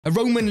A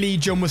Roman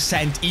legion was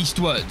sent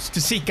eastwards to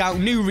seek out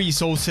new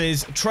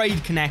resources,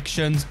 trade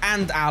connections,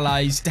 and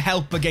allies to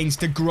help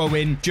against the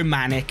growing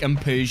Germanic and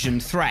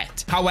Persian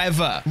threat.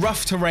 However,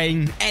 rough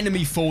terrain,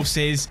 enemy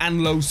forces,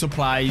 and low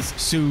supplies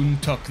soon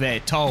took their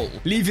toll,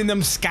 leaving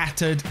them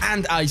scattered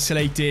and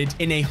isolated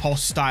in a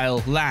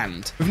hostile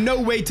land. With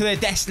no way to their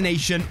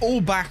destination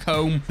or back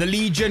home, the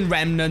legion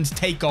remnants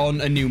take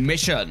on a new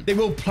mission. They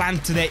will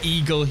plant their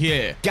eagle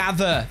here,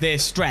 gather their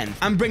strength,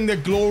 and bring the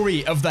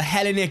glory of the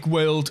Hellenic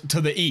world to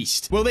the east.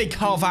 Will they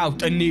carve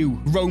out a new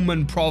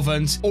Roman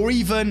province or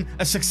even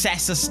a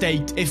successor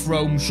state if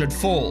Rome should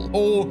fall?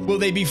 Or will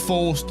they be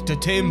forced to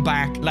turn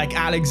back like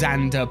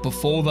Alexander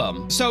before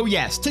them? So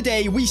yes,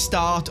 today we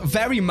start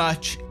very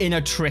much in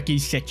a tricky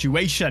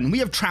situation. We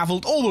have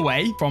traveled all the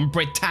way from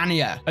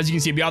Britannia. As you can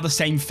see, we are the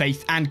same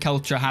faith and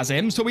culture as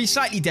him, so we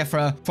slightly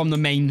differ from the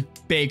main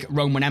big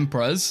Roman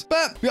emperors.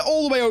 But we're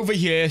all the way over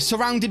here,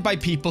 surrounded by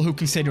people who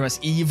consider us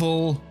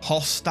evil,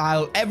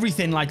 hostile,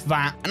 everything like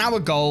that. And our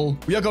goal,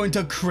 we are going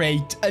to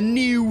create a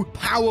new,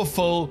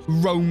 powerful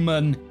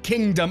Roman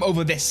kingdom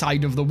over this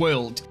side of the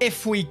world,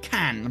 if we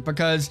can,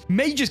 because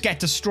may just get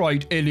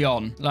destroyed early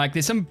on. Like,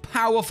 there's some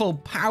powerful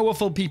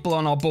people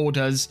on our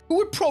borders who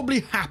would probably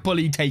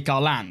happily take our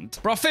land.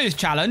 For our first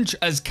challenge,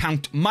 as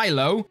Count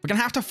Milo, we're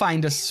gonna have to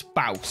find a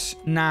spouse.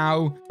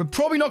 Now, we're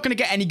probably not gonna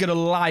get any good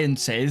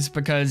alliances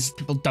because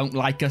people don't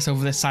like us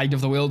over this side of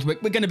the world.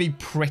 We're gonna be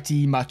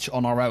pretty much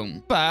on our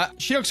own.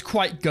 But she looks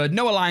quite good.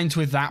 No alliance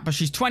with that, but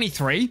she's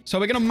 23, so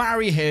we're gonna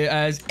marry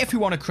her, as if we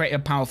want to create a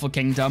powerful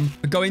kingdom,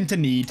 we're going to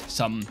need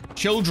some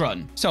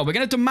children. So we're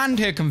going to demand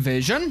her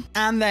conversion,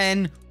 and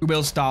then we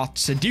will start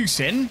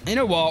seducing. You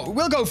know what?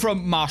 We'll go for a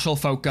martial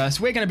focus.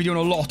 We're going to be doing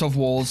a lot of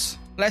wars.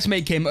 Let's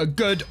make him a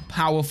good,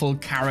 powerful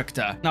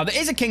character. Now, there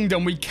is a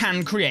kingdom we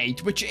can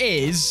create, which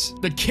is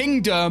the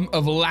Kingdom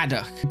of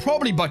Ladach. I'm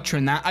probably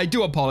butchering that. I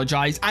do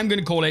apologize. I'm going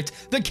to call it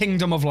the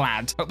Kingdom of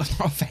Lad. Hope that's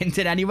not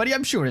offended anybody.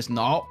 I'm sure it's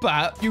not.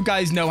 But you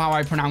guys know how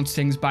I pronounce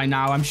things by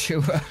now, I'm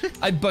sure.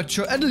 I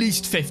butcher at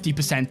least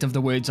 50% of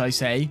the words I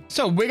say.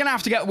 So we're going to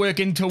have to get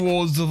working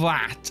towards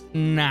that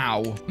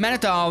now.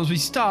 Men-at-arms, we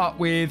start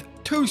with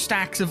 2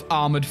 stacks of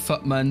armored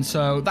footmen,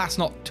 so that's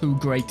not too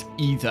great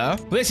either.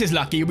 But this is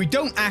lucky. We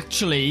don't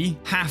actually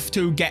have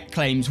to get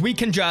claims. We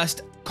can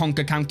just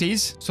conquer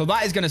counties. So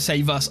that is going to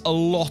save us a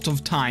lot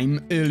of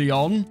time early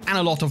on and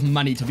a lot of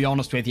money, to be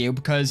honest with you,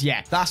 because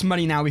yeah, that's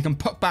money now we can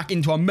put back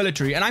into our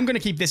military, and I'm going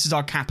to keep this as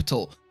our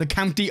capital, the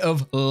county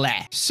of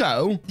Le.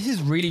 So this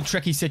is a really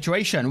tricky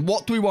situation.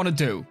 What do we want to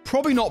do?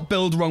 Probably not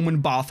build Roman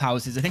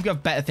bathhouses. I think we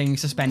have better things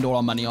to spend all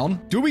our money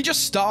on. Do we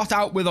just start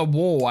out with a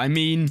war? I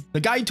mean,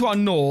 the guy to our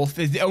north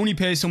is the only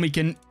person we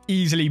can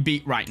easily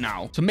beat right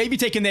now. So maybe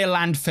taking their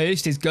land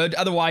first is good.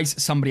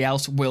 Otherwise, somebody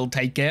else will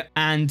take it.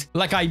 And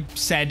like I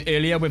said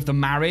earlier with the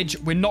marriage,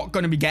 we're not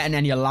going to be getting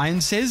any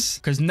alliances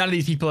because none of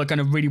these people are going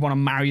to really want to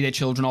marry their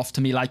children off to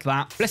me like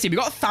that. Let's see, we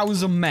got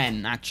 1,000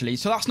 men actually.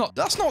 So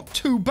that's not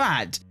too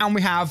bad. And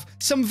we have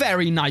some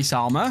very nice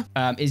armor.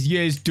 His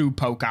ears do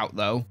poke out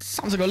though.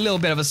 Sounds like a little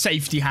bit of a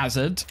safety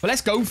hazard, but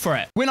let's go for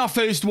it. Win our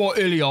first war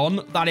early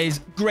on. That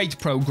is great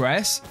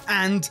progress.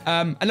 And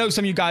I know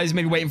some of you guys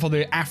may be waiting for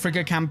the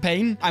Africa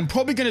campaign. I'm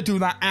probably going to do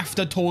that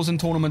after Tours and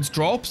Tournaments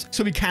drops,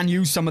 so we can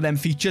use some of them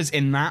features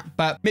in that,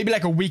 but maybe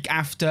like a week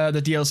after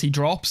the DLC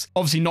drops.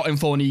 Obviously not in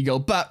Fallen Eagle,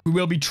 but we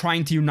will be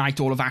trying to unite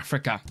all of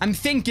Africa. I'm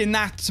thinking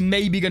that's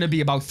maybe going to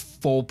be about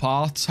 4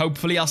 parts.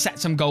 Hopefully I'll set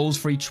some goals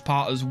for each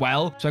part as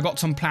well, so I got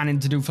some planning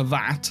to do for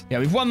that. Yeah,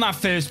 we've won that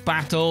first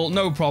battle,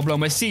 no problem.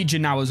 We're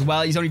sieging now as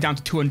well. He's only down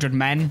to 200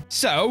 men,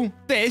 so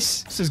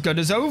this is as good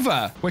as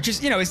over, which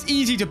is, you know, it's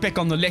easy to pick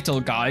on the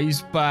little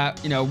guys,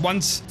 but, you know,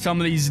 once some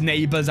of these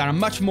neighbors are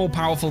much more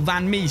powerful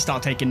than me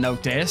start taking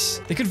notice,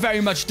 they could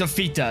very much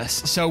defeat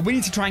us. So we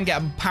need to try and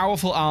get a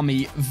powerful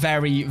army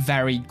very,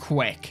 very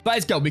quick.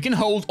 Let's go. We can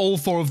hold all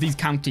 4 of these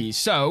counties.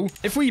 So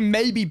if we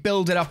maybe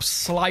build it up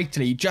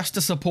slightly just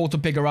to support a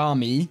bigger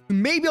army, we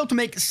may be able to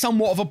make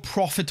somewhat of a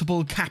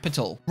profitable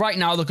capital. Right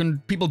now,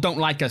 people don't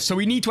like us. So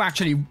we need to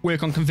actually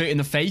work on converting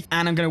the faith,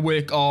 and I'm going to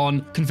work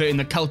on converting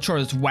the culture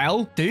as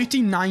well.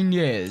 39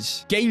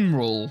 years. Game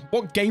rule.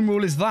 What game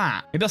rule is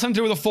that? It does something to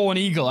do with a Fallen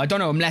Eagle. I don't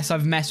know, unless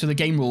I've messed with the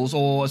game rules,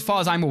 or as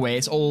far as I'm aware,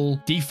 it's all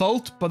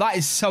default, but that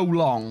is so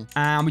long,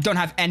 and we don't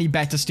have any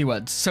better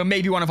stewards. So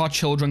maybe one of our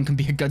children can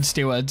be a good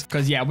steward,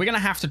 because yeah, we're gonna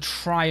have to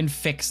try and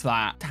fix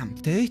that. Damn,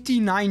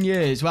 39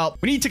 years. Well,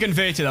 we need to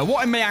convert it though.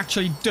 What I may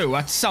actually do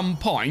at some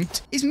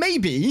point is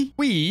maybe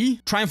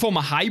we try and form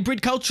a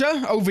hybrid culture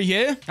over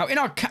here. Now in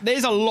our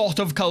there's a lot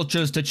of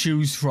cultures to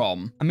choose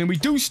from. I mean, we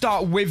do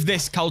start with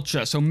this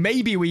culture, so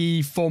maybe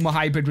we form a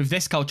hybrid with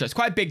this culture. It's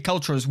quite a big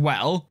culture as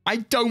well. I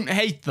don't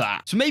hate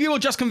that. So maybe we'll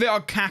just convert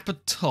our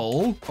capital.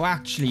 Oh,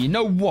 actually, you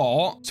know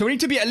what? So we need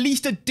to be at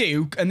least a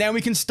duke, and then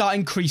we can start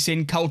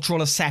increasing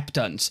cultural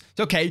acceptance.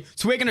 Okay,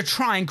 so we're going to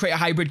try and create a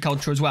hybrid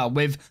culture as well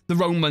with the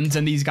Romans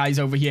and these guys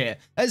over here,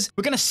 as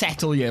we're going to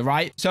settle here,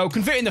 right? So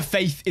converting the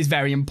faith is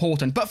very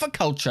important, but for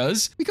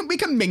cultures, we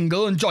can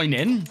mingle and join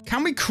in.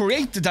 Can we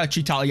create the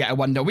Duchy title yet, I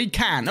wonder? We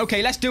can.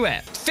 Okay, let's do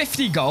it.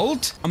 50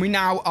 gold, and we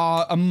now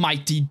are a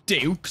mighty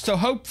duke, so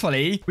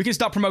hopefully we can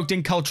start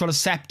promoting cultural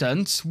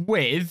acceptance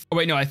with... Oh,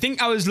 wait, no, I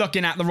think I was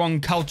looking at the wrong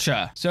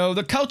culture. So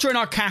the culture in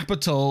our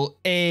capital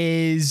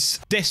is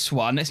this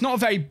one. It's not a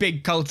very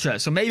big culture,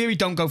 so maybe we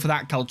don't go for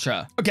that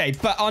culture. Okay,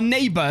 but our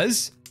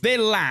neighbors... Their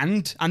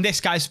land, and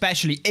this guy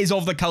especially, is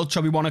of the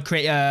culture we want to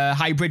create a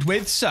hybrid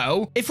with.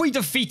 So, if we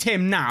defeat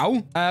him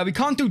now, we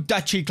can't do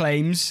duchy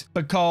claims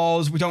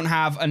because we don't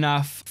have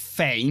enough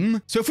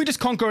fame. So, if we just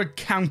conquer a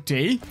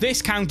county,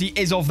 this county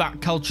is of that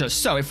culture.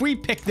 So, if we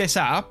pick this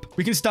up,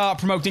 we can start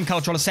promoting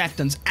cultural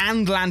acceptance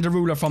and land a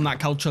ruler from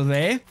that culture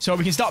there. So,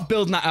 we can start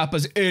building that up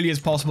as early as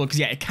possible because,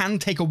 yeah, it can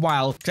take a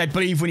while because I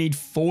believe we need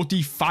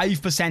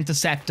 45%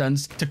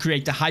 acceptance to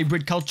create a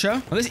hybrid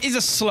culture. Now, this is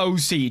a slow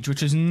siege,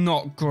 which is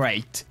not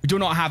great. We do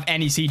not have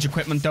any siege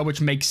equipment, though, which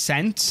makes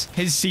sense.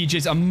 His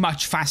sieges are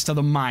much faster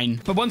than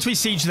mine. But once we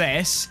siege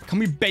this, can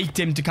we bait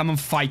him to come and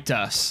fight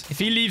us? If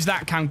he leaves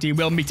that county,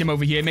 we'll meet him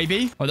over here,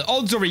 maybe. Oh, the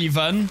odds are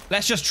even.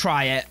 Let's just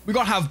try it. We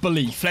gotta have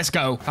belief. Let's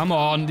go. Come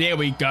on. There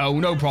we go.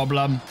 No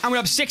problem. And we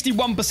have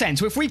 61%.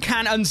 So if we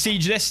can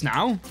unsiege this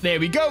now, there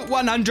we go.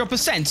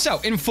 100%.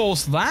 So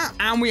enforce that.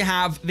 And we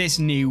have this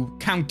new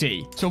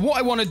county. So what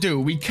I want to do,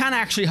 we can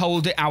actually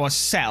hold it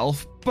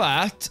ourselves,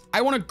 but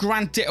I want to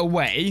grant it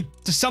away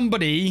to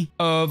somebody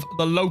of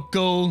the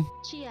local...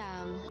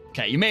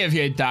 Okay, you may have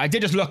heard that. I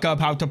did just look up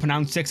how to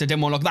pronounce it because I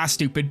didn't want to look that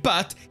stupid,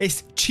 but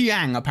it's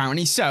Chiang,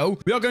 apparently. So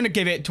we are going to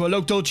give it to a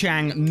local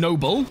Chiang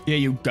noble. Here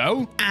you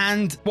go.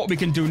 And what we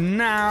can do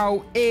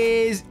now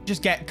is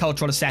just get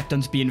cultural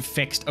acceptance being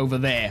fixed over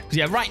there. Because,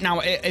 yeah, right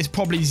now it's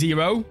probably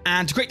 0.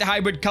 And to create the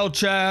hybrid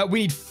culture, we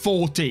need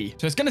 40.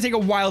 So it's going to take a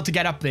while to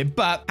get up there,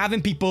 but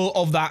having people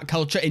of that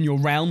culture in your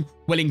realm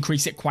will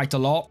increase it quite a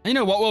lot. And you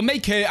know what? We'll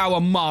make her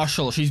our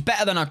marshal. She's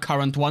better than our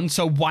current one,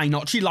 so why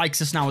not? She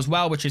likes us now as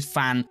well, which is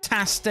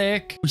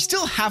fantastic. We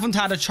still haven't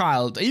had a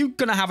child. Are you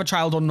gonna have a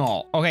child or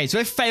not? Okay, so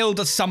it failed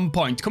at some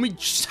point. Can we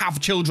just have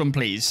children,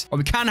 please? Or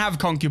we can have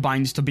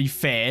concubines, to be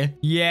fair.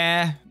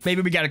 Yeah,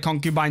 maybe we get a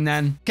concubine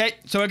then. Okay,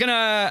 so we're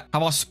gonna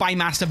have our spy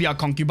master be our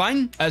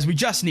concubine, as we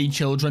just need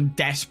children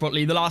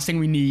desperately. The last thing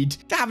we need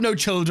to have no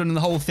children and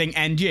the whole thing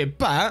end here.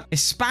 But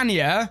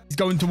Hispania is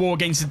going to war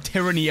against the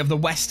tyranny of the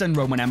Western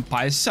Roman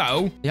Empire.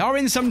 So they are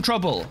in some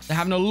trouble. They're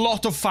having a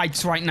lot of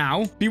fights right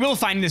now. We will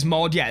find this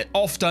mod, yeah.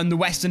 Often the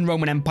Western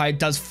Roman Empire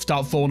does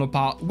start falling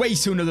apart way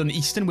sooner than the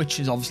Eastern, which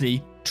is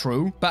obviously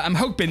true. But I'm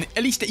hoping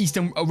at least the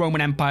Eastern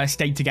Roman Empire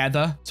stayed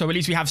together. So at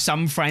least we have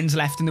some friends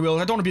left in the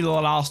world. I don't want to be the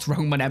last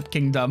Roman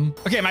kingdom.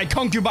 Okay, my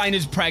concubine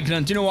is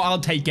pregnant. You know what? I'll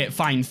take it.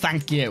 Fine.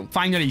 Thank you.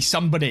 Finally,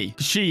 somebody.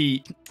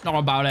 She... Not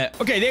about it.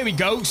 Okay, there we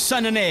go.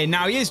 Son and heir.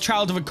 Now, he is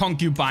child of a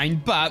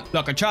concubine, but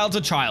look, a child's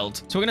a child.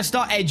 So we're going to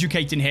start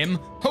educating him.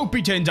 Hope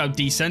he turns out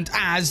decent,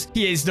 as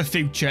he is the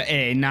future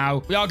heir.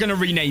 Now, we are going to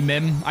rename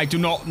him. I do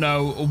not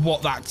know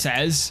what that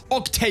says.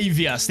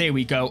 Octavius. There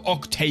we go.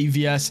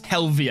 Octavius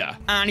Helvia.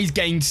 And he's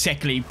gained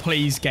sickly.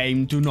 Please,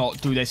 game, do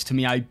not do this to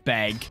me, I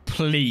beg.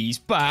 Please.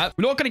 But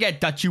we're not going to get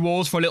duchy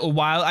wars for a little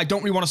while. I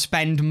don't really want to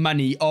spend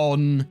money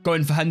on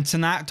going for hunts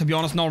and that, to be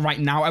honest, not right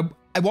now.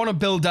 I want to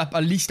build up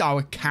at least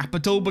our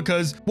capital,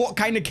 because what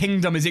kind of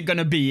kingdom is it going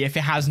to be if it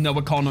has no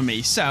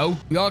economy? So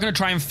we are going to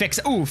try and fix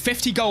it. Oh,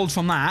 50 gold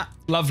from that.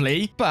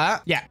 Lovely.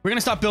 But yeah, we're going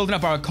to start building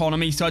up our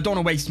economy, so I don't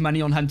want to waste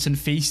money on hunts and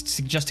feasts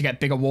just to get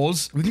bigger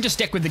wars. We can just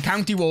stick with the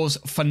county wars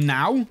for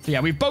now. But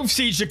yeah, we've both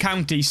sieged a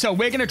county, so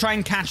we're going to try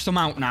and catch them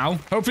out now.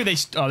 Hopefully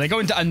they're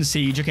going to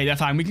unsiege. Okay, they're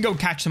fine. We can go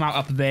catch them out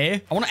up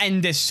there. I want to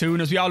end this soon,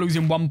 as we are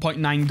losing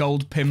 1.9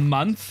 gold per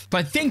month. But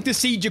I think the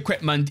siege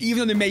equipment, even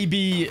though they may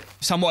be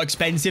somewhat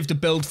expensive to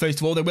build, first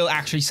of all, they will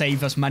actually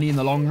save us money in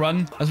the long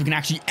run, as we can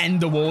actually end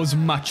the wars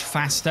much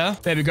faster.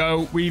 There we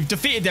go. We've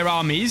defeated their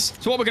armies.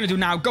 So what we're going to do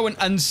now, go and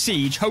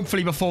unsiege,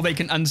 hopefully before they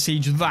can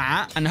unsiege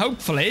that. And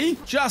hopefully,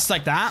 just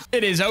like that,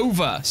 it is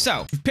over.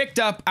 So we've picked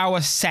up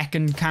our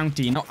second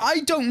county. Now, I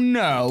don't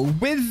know,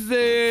 with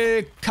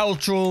the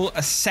cultural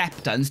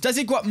acceptance, does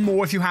it go up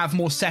more if you have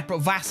more separate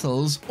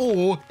vassals,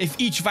 or if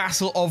each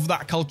vassal of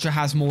that culture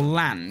has more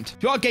land?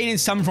 You are gaining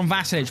some from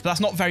vassalage, but that's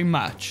not very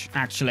much,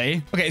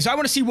 actually. Okay, so I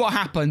want to see what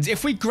happens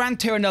if we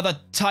grant her another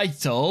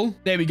title.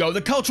 There we go.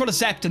 The cultural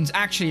acceptance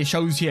actually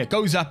shows here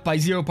goes up by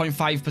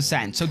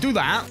 0.5%. So do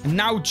that. And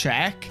now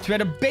check. So we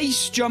had a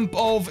base jump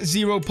of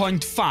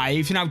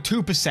 0.5 to now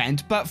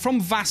 2%, but from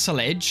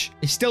vassalage,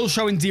 it's still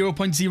showing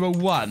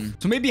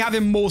 0.01. So maybe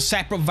having more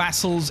separate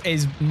vassals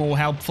is more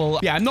helpful.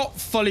 Yeah, I'm not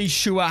fully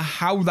sure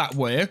how that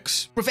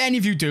works. But if any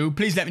of you do,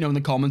 please let me know in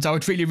the comments. I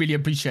would really, really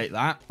appreciate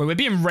that. But we're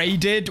being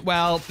raided.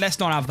 Well, let's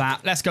not have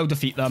that. Let's go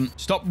defeat them.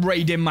 Stop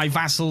raiding my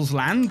vassal's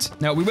land.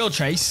 No, we will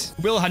chase.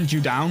 We'll hunt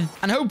you down.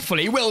 And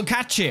hopefully we'll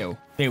catch you.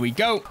 There we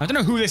go. I don't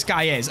know who this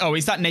guy is. Oh,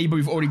 it's that neighbor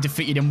we've already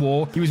defeated in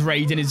war. He was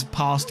raiding his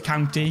past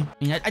county.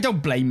 I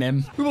don't blame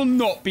him. We will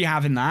not be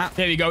having that.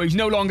 There we go. He's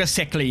no longer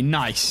sickly.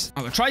 Nice.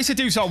 I will try to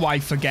seduce our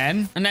wife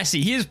again. And let's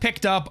see. He has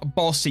picked up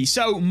bossy.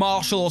 So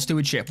martial or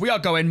stewardship. We are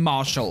going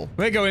martial.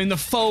 We're going the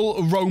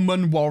full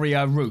Roman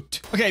warrior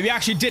route. Okay, we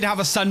actually did have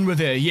a son with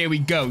her. Here we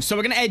go. So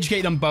we're going to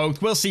educate them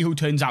both. We'll see who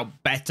turns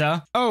out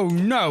better. Oh,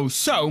 no.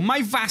 So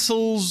my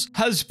vassal's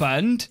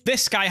husband,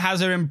 this guy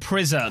has her in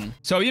prison.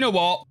 So you know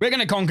what? We're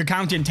going to conquer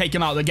county and take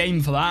him out of the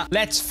game for that.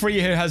 Let's free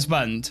her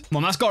husband. Come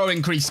on, that's got to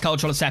increase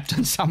cultural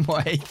acceptance some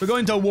way. We're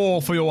going to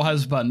war for your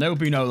husband. I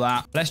hope you know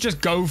that. Let's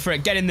just go for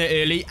it. Get in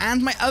there early.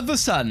 And my other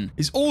son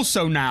is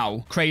also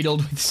now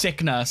cradled with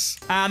sickness.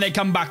 And they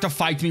come back to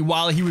fight me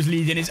while he was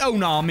leading his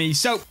own army.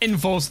 So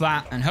enforce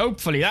that. And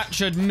hopefully that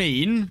should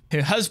mean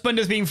her husband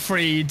has been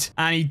freed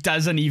and he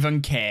doesn't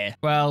even care.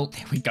 Well,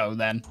 there we go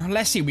then. Now,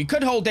 let's see. We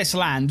could hold this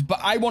land, but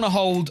I want to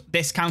hold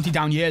this county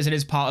down here as it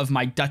is part of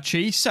my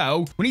duchy.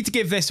 So we need to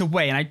give this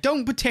away. And I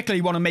don't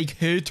particularly want to make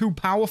her too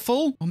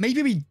powerful. Or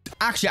maybe we...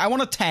 Actually, I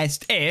want to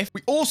test if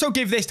we also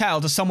give this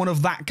tile to someone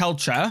of that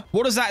culture.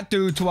 What does that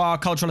do to our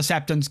cultural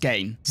acceptance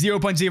gain?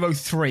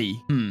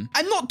 0.03.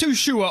 I'm not too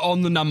sure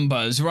on the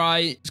numbers,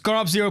 right? It's gone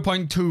up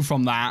 0.2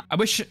 from that. I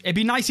wish it'd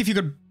be nice if you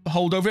could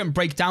hold over it and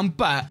break down,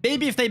 but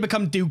maybe if they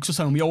become dukes or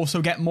something, we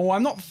also get more.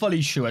 I'm not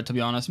fully sure, to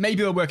be honest.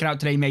 Maybe we'll work it out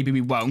today, maybe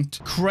we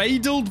won't.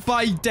 Cradled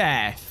by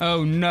death.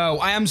 Oh no,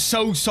 I am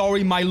so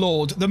sorry, my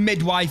lord. The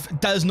midwife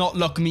does not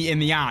look me in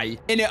the eye.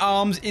 In her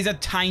arms is a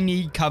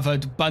tiny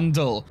covered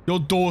bundle. Your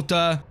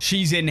daughter,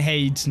 she's in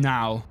Hades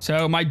now.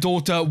 So my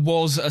daughter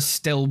was a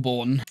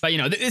stillborn. But you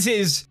know, this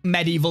is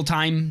medieval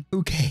time.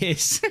 Who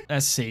cares?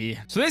 Let's see.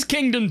 So this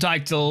kingdom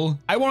title,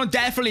 I want to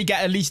definitely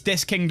get at least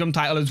this kingdom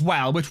title as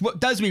well, which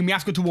does mean we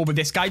have to go to war with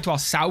this guy to our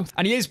south,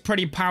 and he is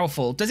pretty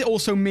powerful. Does it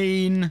also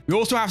mean we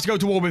also have to go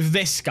to war with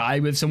this guy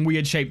with some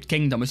weird shaped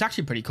kingdom? It's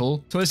actually pretty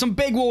cool. So there's some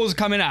big wars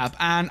coming up,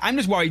 and I'm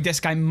just worried this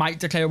guy might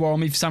declare war on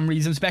me for some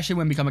reason, especially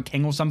when we become a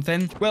king or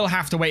something. We'll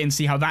have to wait and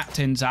see how that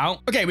turns out.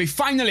 Okay, we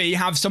finally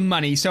have some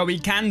money, so we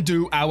can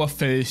do our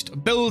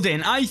first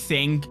building. I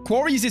think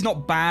quarries is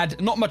not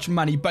bad, not much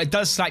money, but it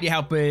does slightly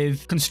help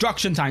with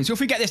construction time. So if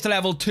we get this to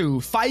level 2,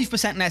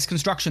 5% less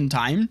construction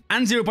time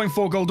and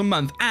 0.4 gold a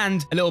month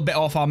and a little bit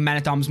off our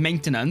men-at-arms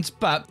maintenance,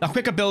 but a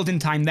quicker building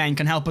time then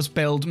can help us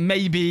build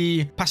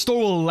maybe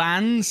pastoral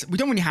lands. We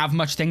don't really have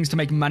much things to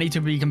make money,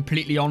 to be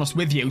completely honest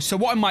with you. So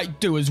what I might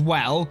do as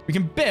well, we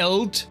can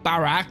build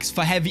barracks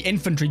for heavy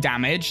infantry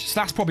damage. So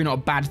that's probably not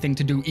a bad thing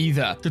to do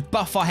either. Just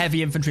buff our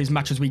heavy infantry as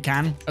much as we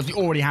can, as we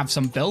already have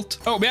some built.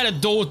 Oh, we had a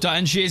daughter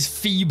and she is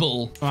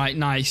feeble. All right,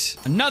 nice.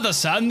 Another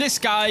son. This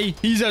guy,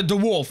 he's a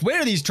dwarf.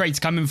 Where are these traits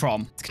coming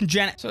from? It's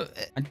congenital. So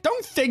I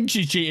don't think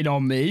she cheated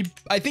on me.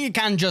 I think it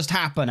can just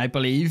happen, I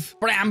believe.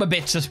 But I am a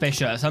bit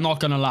suspicious. I'm not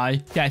gonna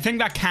lie. Yeah, I think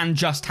that can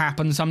just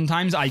happen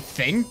sometimes, I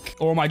think.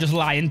 Or am I just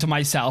lying to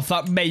myself?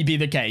 That may be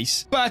the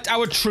case. But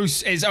our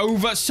truce is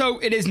over, so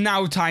it is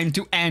now time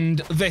to end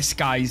this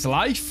guy's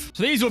life.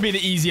 So these will be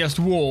the easiest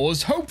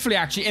wars. Hopefully,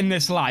 actually, in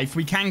this life,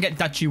 we can get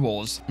duchy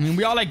wars. I mean,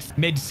 we are like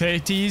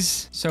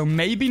mid-30s, so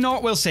maybe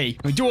not. We'll see.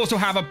 We do also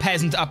have a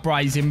peasant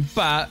uprising,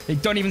 but they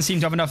don't even seem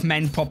to have enough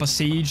men to proper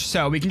siege,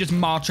 so we can just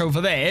march over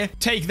there,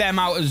 take them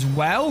out as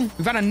well.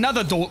 We've had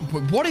another daughter.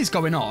 What is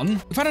going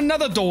on? We've had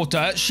another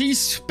daughter. She's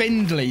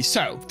spindly.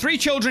 So 3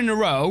 children in a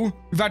row.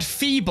 We've had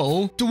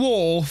feeble,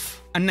 dwarf,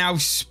 and now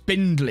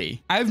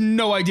spindly. I have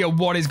no idea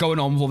what is going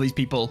on with all these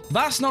people.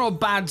 That's not a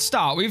bad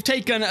start. We've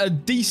taken a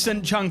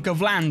decent chunk of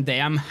land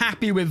there. I'm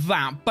happy with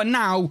that. But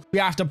now we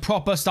have to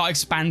proper start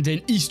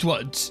expanding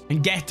eastwards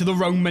and get to the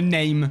Roman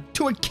name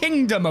to a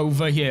kingdom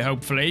over here,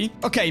 hopefully.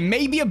 Okay,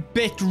 maybe a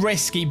bit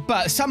risky,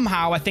 but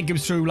somehow I think it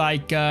was through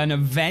like an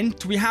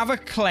event. We have a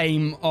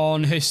claim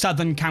on her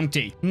southern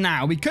county.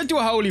 Now, we could do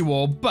a holy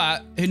war,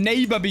 but her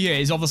neighbor here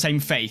is of the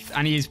same faith,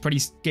 and he is pretty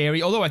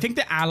scary. Although I think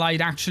they're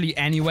allied actually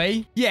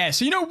anyway.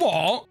 Yes. So you know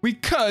what? We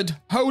could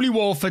holy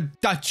war for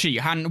duchy.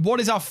 And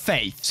what is our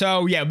faith?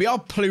 So yeah, we are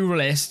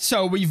pluralist.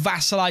 So we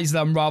vassalize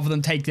them rather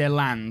than take their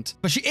land.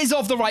 But she is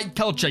of the right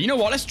culture. You know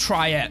what? Let's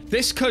try it.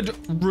 This could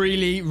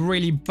really,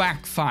 really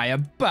backfire.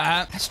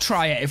 But let's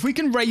try it. If we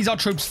can raise our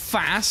troops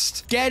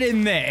fast, get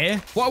in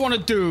there. What I want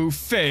to do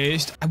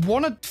first, I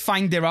want to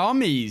find their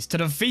armies to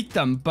defeat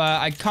them.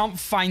 But I can't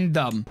find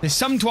them. There's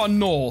some to our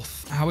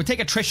north. We'll take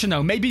attrition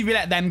though. Maybe we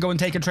let them go and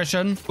take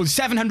attrition. Well,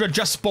 700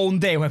 just spawned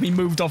there when we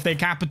moved off their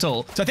capital.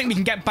 So I think we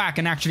can get back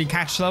and actually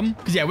catch them.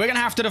 Because yeah, we're going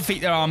to have to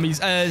defeat their armies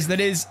as there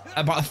is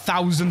about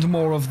 1,000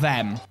 more of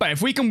them. But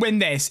if we can win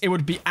this, it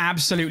would be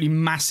absolutely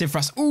massive for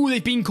us. Ooh,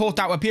 they've been caught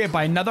out up here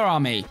by another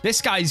army.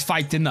 This guy's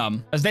fighting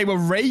them as they were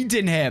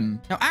raiding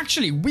him. Now,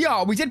 actually, we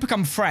did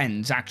become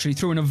friends, actually,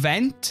 through an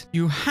event.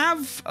 You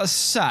have a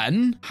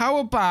son. How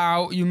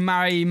about you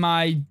marry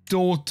my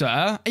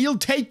daughter? You'll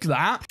take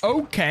that.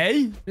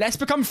 Okay. Let's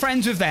become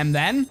friends with them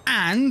then.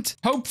 And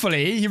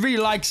hopefully, he really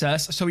likes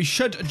us, so he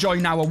should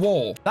join our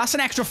war. That's an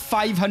extra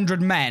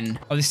 500 men.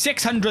 Oh, there's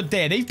 600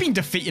 there. They've been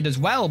defeated as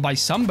well by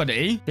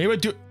somebody. They were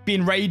being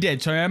being raided.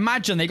 So I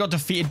imagine they got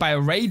defeated by a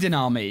raiding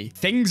army.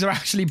 Things are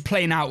actually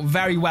playing out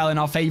very well in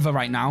our favor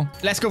right now.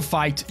 Let's go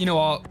fight. You know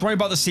what? Don't worry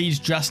about the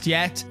siege just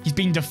yet. He's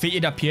been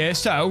defeated up here.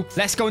 So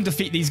let's go and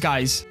defeat these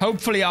guys.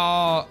 Hopefully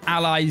our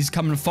allies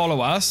come and follow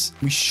us.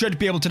 We should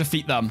be able to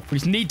defeat them. We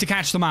just need to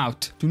catch them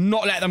out. Do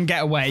not let them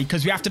get away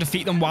because we have to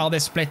defeat them while they're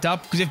split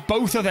up. Because if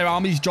both of their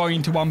armies join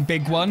into one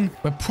big one,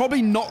 we're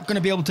probably not going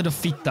to be able to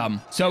defeat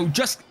them. So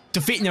just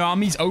defeating their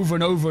armies over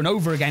and over and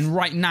over again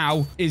right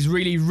now is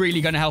really,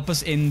 really going to help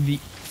us in the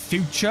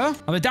future.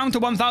 And we're down to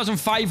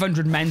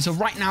 1,500 men, so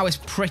right now it's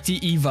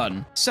pretty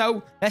even.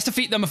 So let's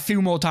defeat them a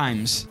few more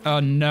times. Oh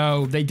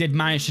no, they did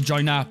manage to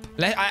join up.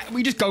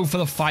 We just go for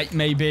the fight,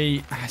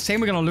 maybe.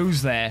 Saying we're gonna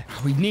lose there.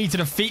 We need to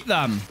defeat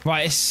them.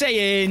 Right, it's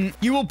saying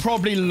you will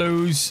probably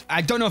lose.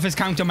 I don't know if it's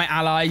counting my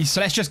allies,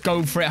 so let's just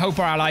go for it. Hope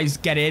our allies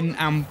get in,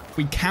 and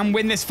we can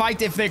win this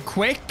fight if they're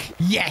quick.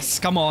 Yes,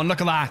 come on,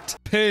 look at that.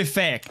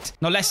 Perfect.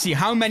 Now let's see,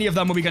 how many of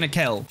them are we gonna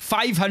kill?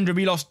 500,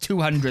 we lost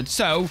 200,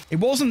 so it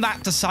wasn't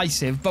that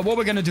decisive, but what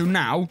we're going to do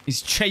now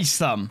is chase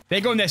them.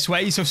 They're going this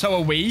way, so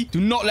are we. Do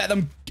not let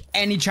them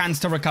any chance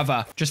to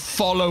recover. Just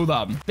follow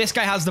them. This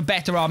guy has the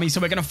better army, so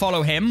we're going to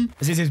follow him,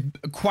 as this is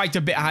quite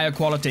a bit higher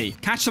quality.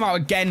 Catch them out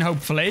again,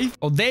 hopefully.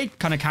 Or they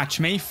kind of catch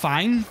me.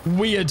 Fine.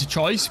 Weird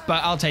choice,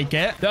 but I'll take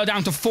it. They're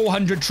down to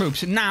 400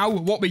 troops. Now,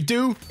 what we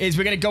do is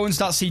we're going to go and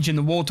start sieging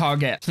the war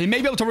target. So they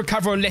may be able to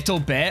recover a little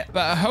bit,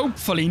 but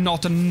hopefully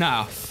not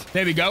enough.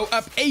 There we go.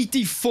 Up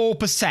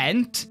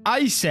 84%.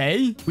 I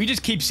say we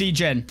just keep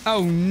sieging.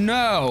 Oh,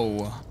 no.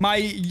 My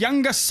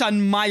younger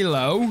son,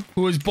 Milo,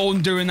 who was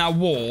born during that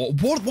war.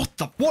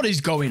 What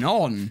is going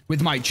on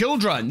with my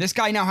children? This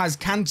guy now has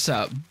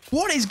cancer.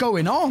 What is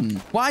going on?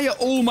 Why are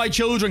all my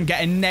children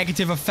getting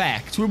negative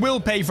effects? We will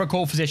pay for a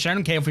court physician. I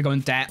don't care if we go in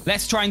debt.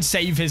 Let's try and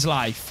save his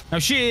life. Now,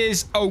 she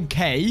is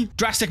okay.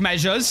 Drastic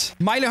measures.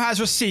 Milo has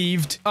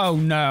received... Oh,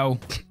 no.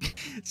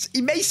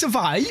 He may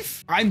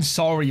survive. I'm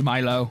sorry,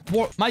 Milo.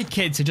 What? My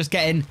kids are just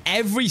getting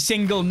every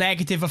single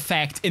negative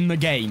effect in the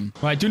game.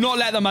 Right, do not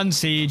let them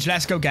unsiege.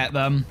 Let's go get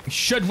them. We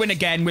should win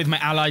again with my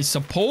allies'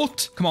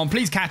 support. Come on,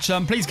 please catch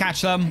them. Please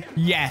catch them.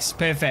 Yes,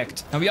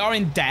 perfect. Now, we are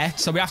in debt,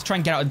 so we have to try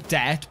and get out of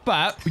debt.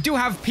 But we do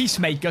have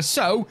Peacemaker,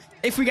 so...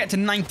 if we get to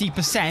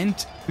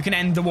 90%, we can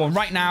end the war.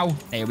 Right now,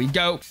 there we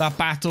go. That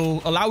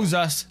battle allows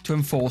us to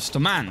enforce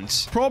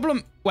demands.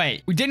 Problem...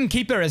 Wait, we didn't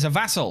keep her as a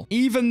vassal,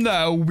 even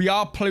though we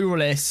are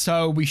pluralists,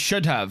 so we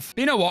should have.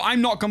 But you know what?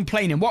 I'm not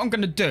complaining. What I'm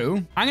going to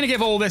do, I'm going to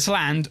give all this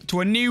land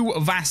to a new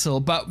vassal,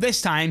 but this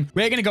time,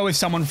 we're going to go with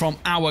someone from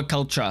our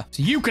culture.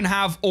 So you can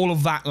have all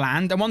of that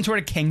land, and once we're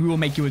a king, we will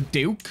make you a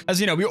duke. As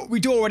you know,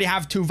 we do already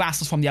have 2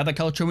 vassals from the other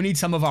culture. We need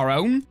some of our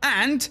own,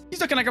 and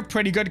he's looking like a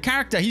pretty good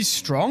character. He's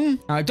strong.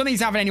 Now, I don't think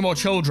he's having any more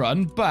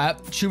children,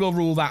 but she will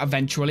rule that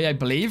eventually, I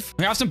believe.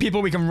 We have some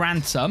people we can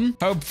ransom,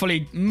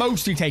 hopefully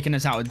mostly taking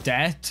us out of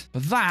debt.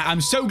 But that,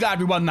 I'm so glad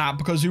we won that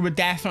because we were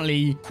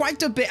definitely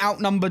quite a bit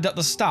outnumbered at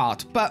the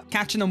start, but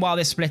catching them while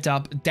they split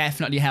up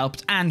definitely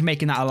helped and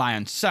making that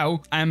alliance.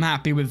 So I'm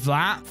happy with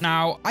that.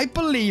 Now, I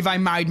believe I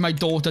married my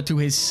daughter to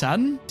his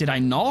son. Did I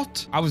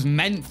not? I was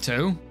meant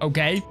to.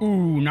 Okay.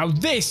 Ooh, now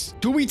this,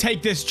 do we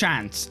take this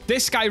chance?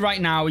 This guy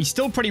right now, he's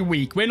still pretty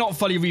weak. We're not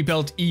fully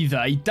rebuilt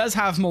either. He does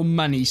have more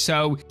money,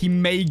 so he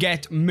may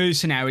get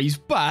mercenaries,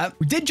 but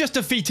we did just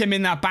defeat him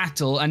in that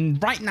battle,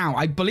 and right now,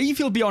 I believe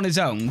he'll be on his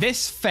own.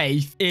 This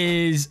faith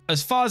is,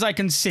 as far as I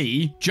can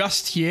see,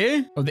 just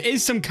here. Oh, there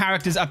is some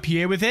characters up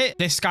here with it.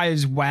 This guy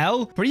as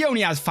well, but he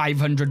only has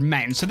 500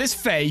 men, so this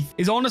faith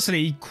is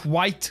honestly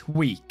quite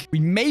weak. We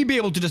may be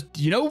able to just,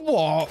 you know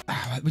what?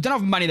 We don't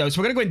have money, though, so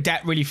we're going to go in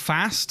debt really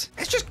fast.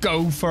 Let's just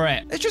go for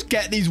it. Let's just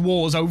get these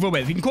wars over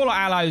with. We can call our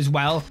ally as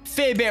well.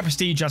 Fair bit of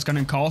prestige that's going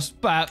to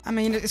cost, but, I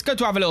mean, it's good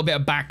to have a little bit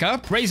of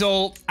backup. Raise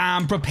all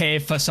and prepare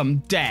for some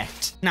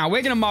debt. Now,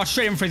 we're going to march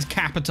straight in for his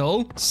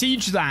capital.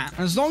 Siege that.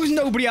 And as long as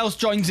nobody else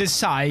joins his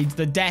side,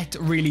 the debt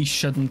really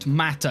shouldn't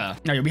matter.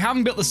 Now, we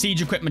haven't built the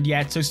siege equipment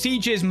yet, so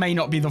sieges may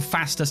not be the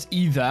fastest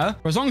either.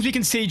 But as long as we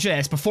can siege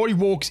this before he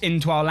walks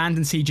into our land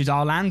and sieges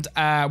our land,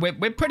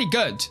 we're pretty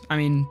good. I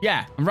mean,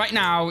 yeah. And right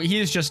now, he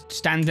is just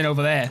standing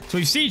over there. So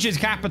we've sieged his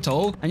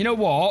capital. And you know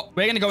what?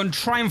 We're going to go and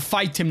try and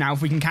fight him now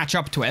if we can catch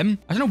up to him.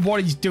 I don't know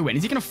what he's doing.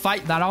 Is he going to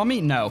fight that army?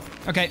 No.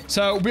 Okay,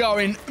 so we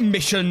are in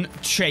mission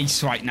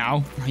chase right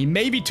now. He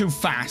may be too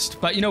fast,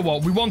 but you know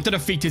what? We want to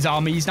defeat his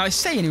armies. Now, I'm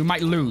saying we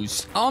might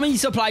lose. Army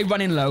supply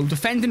running low.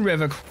 Defending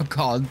river. Oh,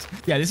 God.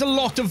 Yeah, there's a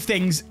lot of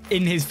things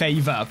in his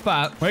favor,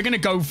 but we're going to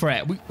go for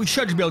it. We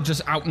should be able to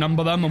just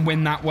outnumber them and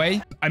win that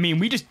way. I mean,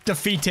 we just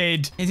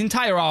defeated his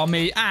entire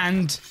army,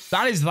 and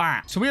that is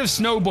that. So we have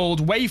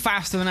snowballed way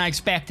faster than I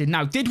expected.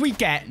 Now, did we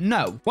get?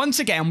 No. Once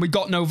again, we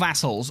got no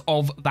vassals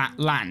of that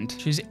land,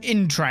 which is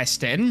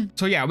interesting.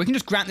 So yeah, we can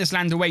just grant this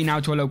land away now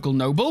to a local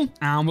noble,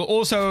 and we'll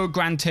also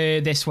grant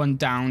her this one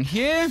down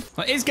here.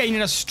 Well, it is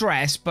gaining a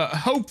stress, but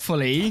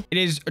hopefully it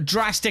is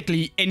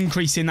drastically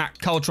increasing that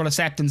cultural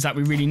acceptance that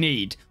we really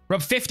need. We're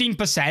up 15%,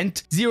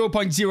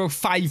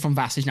 0.05 from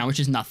vassalage now,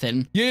 which is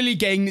nothing. Yearly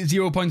gain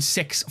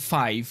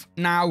 0.65.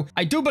 Now,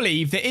 I do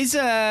believe there is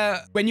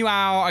when you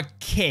are a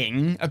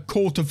king, a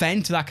court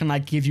event that can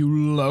like give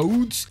you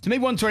loads. So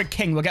maybe once we're a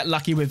king, we'll get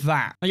lucky with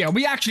that. But yeah,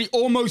 we actually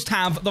almost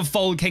have the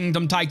full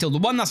kingdom title. The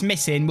one that's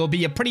missing will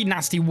be a pretty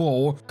nasty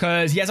war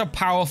because he has a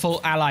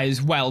powerful ally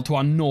as well to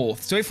our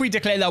north. So if we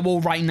declare that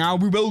war right now,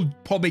 we will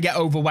probably get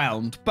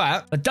overwhelmed.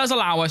 But it does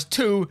allow us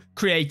to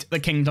create the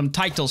kingdom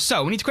title.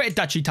 So we need to create a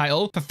duchy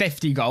title for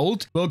 50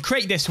 gold. We'll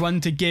create this one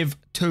to give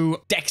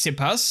to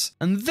Dexipus.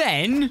 And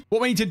then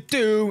what we need to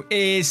do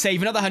is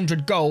save another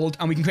 100 gold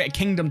and we can create a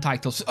kingdom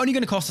title. So it's only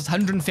going to cost us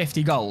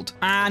 150 gold.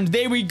 And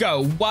there we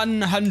go,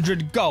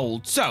 100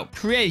 gold. So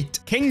create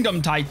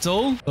kingdom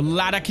title, the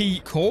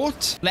Ladaki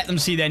court. Let them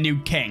see their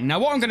new king. Now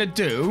what I'm going to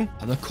do,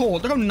 the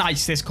court, look how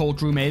nice this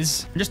courtroom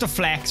is. And just to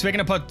flex, we're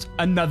going to put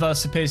another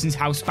person's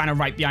house banner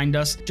right behind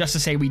us just to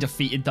say we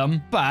defeated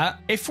them. But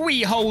if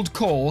we hold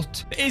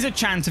court, there is a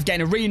chance of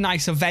getting a really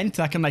nice event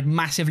that can like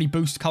massively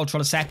boost cultural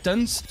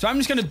acceptance. So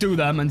I'm just going to do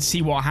them and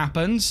see what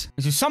happens.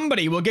 So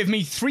somebody will give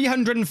me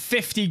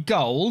 350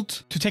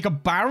 gold to take a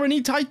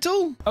barony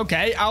title.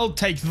 Okay, I'll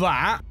take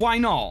that. Why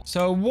not?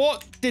 So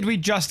what did we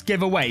just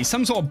give away?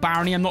 Some sort of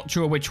barony. I'm not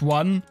sure which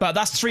one, but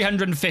that's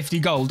 350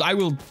 gold. I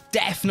will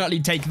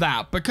definitely take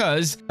that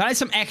because that is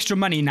some extra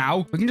money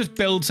now. We can just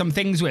build some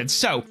things with.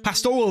 So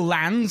pastoral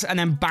lands and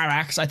then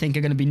barracks, I think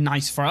are going to be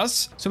nice for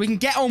us. So we can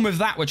get on with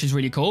that, which is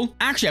really cool.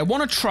 Actually, I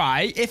want to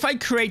try if I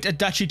create a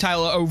duchy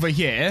title over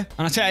here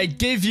and I say I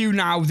give you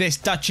now this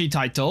duchy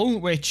title,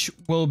 which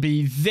will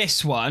be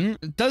this one.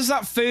 Does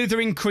that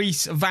further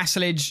increase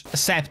vassalage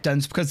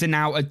acceptance because they're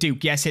now a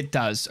duke? Yes, it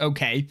does.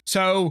 Okay.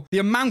 So the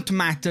amount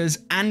matters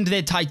and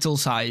their title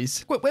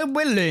size. We're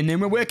learning.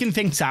 We're working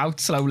things out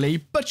slowly,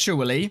 but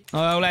surely.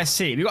 Oh, let's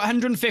see. We've got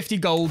 150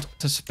 gold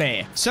to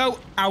spare. So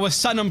our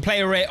son and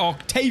player rate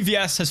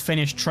Octavius has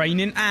finished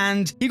training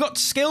and he got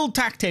skilled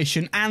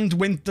tactician and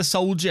winter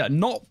soldier.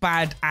 Not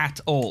bad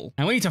at all.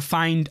 And we need to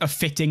find a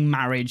fitting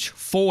marriage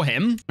for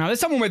him. Now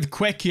there's someone with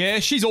quick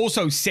here. She's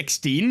also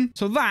 16.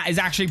 So that is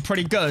actually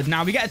pretty good.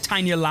 Now we get a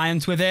tiny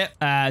alliance with it.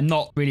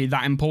 Not really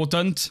that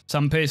important.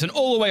 Some person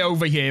all the way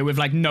over here with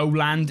like no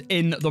land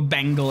in the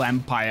Bengal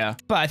Empire.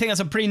 But I think that's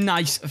a pretty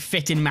nice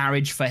fitting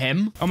marriage for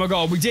him. Oh my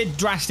god, we did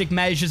drastic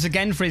measures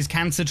again for his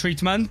cancer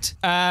treatment.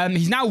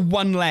 He's now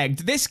one-legged.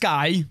 This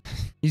guy,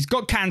 he's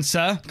got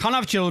cancer, can't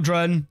have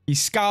children,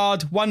 he's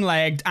scarred,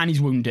 one-legged, and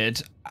he's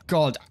wounded.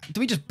 God, do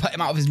we just put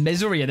him out of his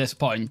misery at this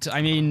point?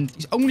 I mean,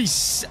 he's only...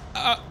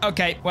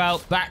 okay,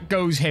 well, that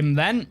goes him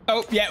then.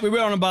 Oh, yeah, we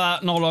were on about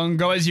that not long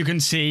ago. As you can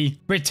see,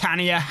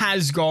 Britannia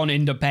has gone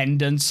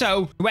independent.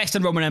 So the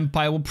Western Roman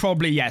Empire will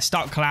probably, yeah,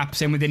 start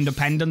collapsing with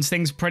independence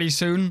things pretty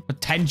soon.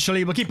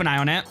 Potentially. We'll keep an eye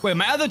on it. Wait,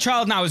 my other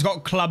child now has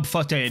got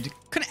club-footed.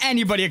 Can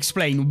anybody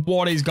explain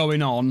what is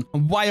going on?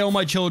 And why are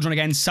my children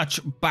getting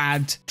such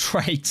bad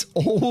traits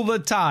all the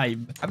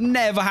time? I've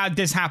never had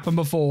this happen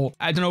before.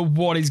 I don't know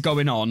what is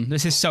going on.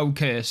 This is so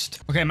cursed.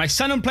 Okay, my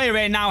son and player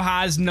right now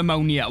has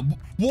pneumonia.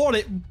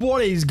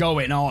 What is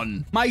going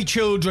on? My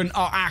children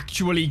are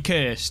actually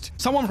cursed.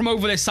 Someone from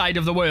over this side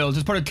of the world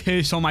has put a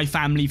curse on my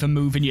family for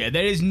moving here.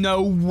 There is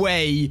no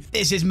way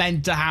this is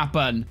meant to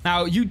happen.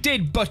 Now, you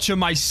did butcher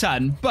my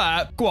son,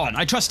 but go on.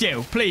 I trust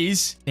you.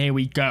 Please. There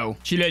we go.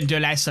 She learned her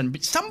lesson.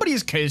 But somebody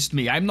has cursed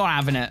me. I'm not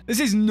having it.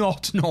 This is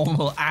not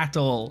normal at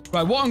all.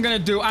 Right, what I'm going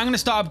to do, I'm going to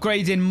start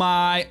upgrading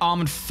my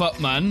armored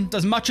footmen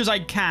as much as I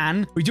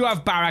can. We do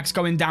have barracks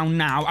going down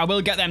now. I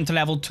will get them to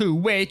level 2,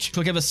 which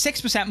will give us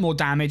 6% more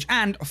damage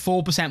and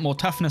 4% more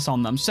toughness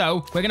on them.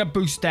 So we're going to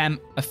boost them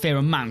a fair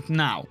amount.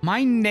 Now,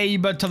 my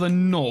neighbor to the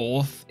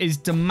north is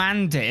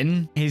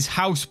demanding his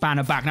house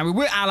banner back. Now, we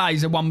were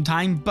allies at one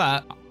time,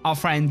 but our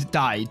friend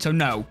died, so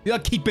no. We are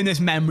keeping this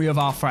memory of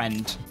our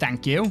friend.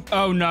 Thank you.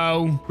 Oh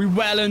no, we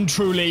well and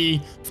truly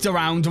looked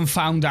around and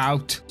found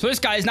out. So this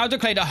guy has now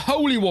declared a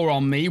holy war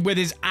on me with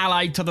his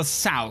ally to the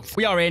south.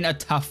 We are in a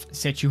tough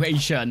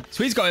situation.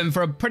 So he's going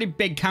for a pretty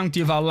big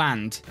county of our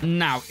land.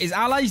 Now, his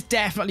ally's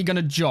definitely going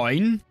to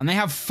join, and they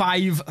have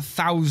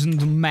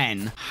 5,000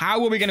 men.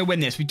 How are we going to win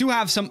this? We do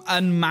have some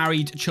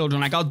unmarried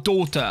children, like our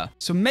daughter.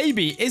 So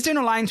maybe, is there an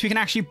alliance we can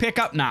actually pick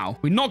up now?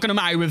 We're not going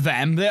to marry with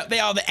them. They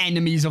are the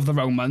enemies of the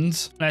Romans.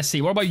 Let's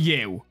see. What about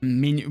you? I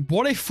mean,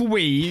 what if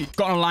we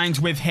got an alliance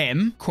with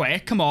him?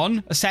 Quick, come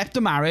on. Accept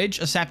a marriage.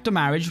 Accept a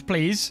marriage,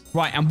 please.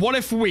 Right, and what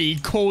if we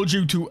called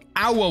you to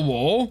our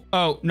war?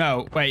 Oh,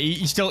 no. Wait,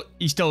 he still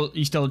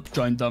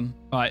joined them.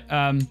 Right,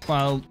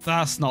 well,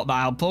 that's not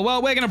that helpful.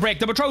 Well, we're going to break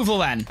the betrothal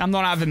then. I'm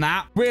not having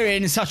that. We're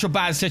in such a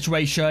bad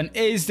situation.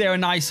 Is there a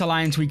nice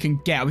alliance we can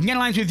get? We can get an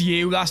alliance with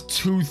you. That's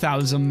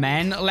 2,000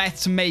 men.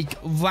 Let's make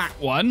that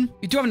one.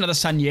 We do have another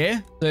son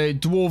here. The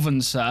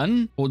dwarven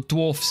son, or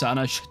dwarf son,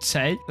 I should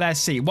say. Let's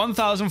see,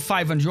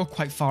 1,500. You're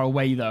quite far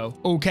away, though.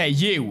 Okay,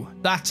 you.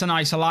 That's a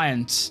nice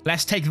alliance.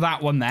 Let's take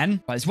that one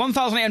then. Right, there's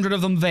 1,800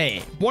 of them there.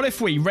 What if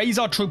we raise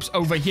our troops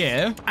over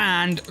here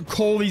and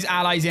call these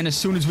allies in as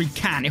soon as we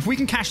can? If we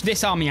can cash this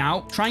this army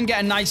out. Try and get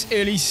a nice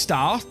early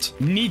start.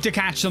 Need to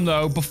catch them,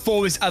 though,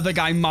 before this other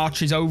guy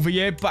marches over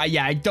here. But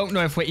yeah, I don't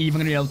know if we're even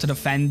going to be able to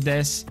defend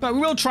this. But we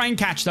will try and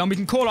catch them. We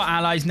can call our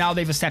allies now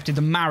they've accepted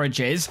the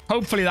marriages.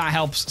 Hopefully that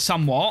helps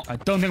somewhat. I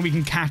don't think we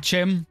can catch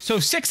him. So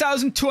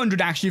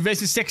 6,200 actually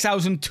versus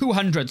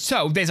 6,200.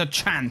 So there's a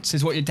chance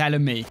is what you're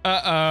telling me.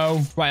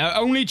 Uh-oh. Right, our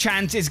only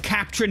chance is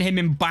capturing him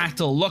in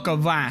battle. Look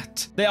at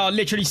that. They are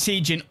literally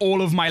sieging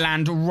all of my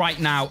land right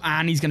now,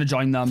 and he's going to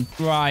join them.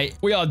 Right,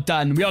 we are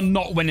done. We are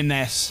not winning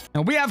this.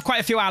 Now, we have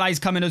quite a few allies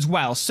coming as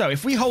well. So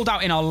if we hold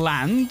out in our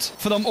land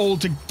for them all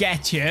to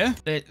get here,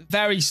 they're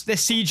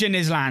sieging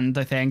his land,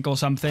 I think, or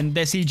something.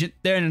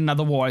 They're in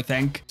another war, I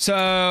think.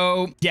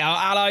 So yeah,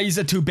 our allies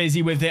are too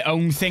busy with their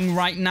own thing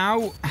right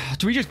now.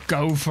 Do we just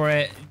go for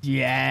it?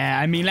 Yeah,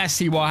 I mean, let's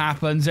see what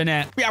happens,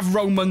 innit? We have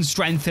Roman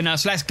strength in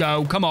us. Let's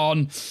go. Come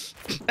on.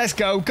 Let's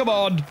go. Come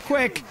on.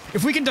 Quick.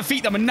 If we can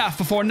defeat them enough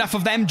before enough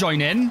of them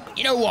join in,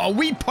 you know what?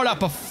 We put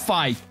up a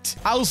fight.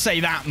 I'll say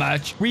that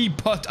much. We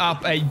put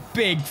up a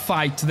big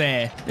fight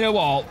there. You know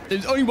what?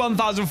 There's only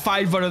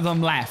 1,500 of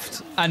them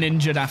left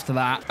uninjured after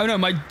that. Oh no,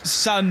 my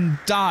son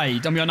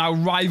died and we are now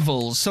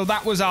rivals. So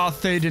that was our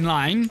third in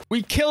line.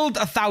 We killed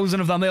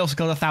 1,000 of them. They also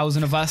killed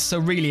 1,000 of us. So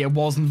really, it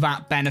wasn't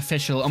that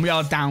beneficial. And we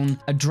are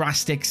down a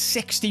drastic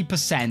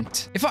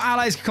 60%. If our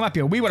allies could come up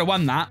here, we would have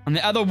won that. And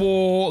the other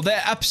war,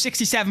 they're up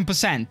 67%.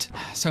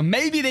 So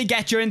maybe they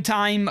get you in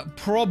time.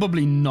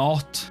 Probably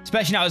not.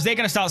 Especially now as they're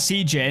going to start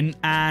sieging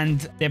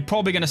and they're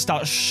probably going to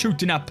start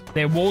shooting up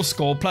their war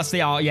score. Plus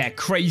they are, yeah,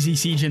 crazy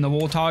sieging the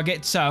war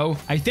target. So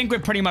I think we're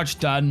pretty much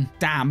done.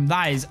 Damn,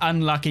 that is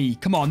unlucky.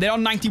 Come on, they're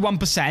on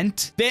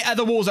 91%. Their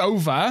other war's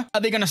over.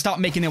 Are they going to start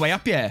making their way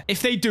up here?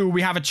 If they do,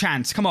 we have a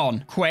chance. Come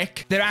on,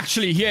 quick. They're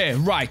actually here.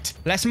 Right.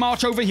 Let's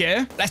march over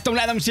here. Let's don't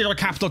let them siege our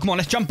capital. Come on,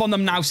 let's jump on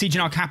them now,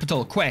 sieging our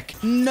capital. Quick.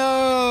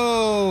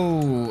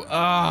 No.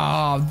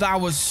 Oh, that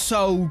was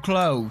so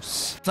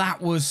close.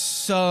 That was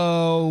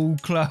so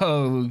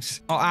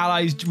close. Our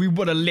allies, we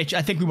would have literally,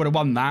 I think we would have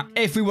won that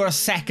if we were a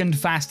second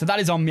faster.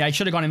 That is on me. I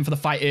should have gone in for the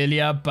fight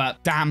earlier,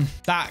 but damn,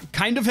 that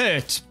kind of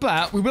hurts.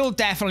 But we will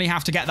definitely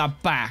have to get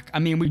that back. I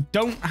mean, we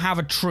don't have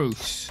a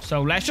truce.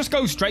 So let's just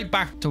go straight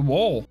back to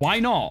war. Why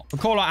not?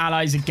 We'll call our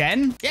allies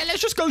again. Yeah,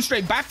 let's just go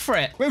straight back for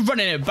it. We're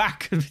running it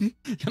back. You're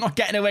not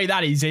getting away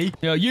that easy.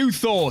 You know, you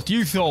thought.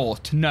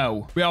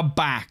 No, we are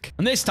back.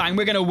 And this time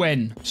we're going to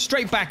win.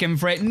 Straight back in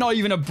for it. Not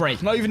even a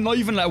break. Not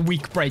even a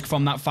weak break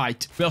from that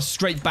fight. We are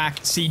straight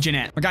back sieging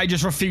it. My guy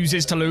just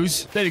refuses to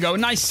lose. There we go.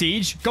 Nice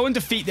siege. Go and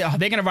defeat them. Oh,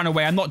 they're going to run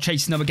away. I'm not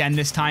chasing them again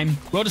this time.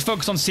 We'll just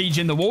focus on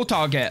sieging the war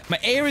target. My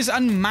heir is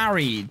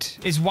unmarried.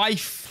 His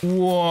wife...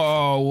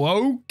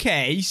 Whoa,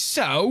 okay.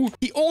 So,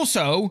 he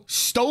also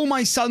stole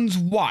my son's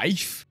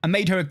wife and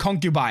made her a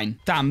concubine.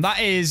 Damn, that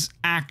is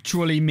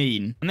actually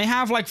mean. And they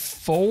have like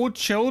 4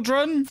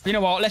 children. You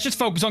know what? Let's just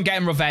focus on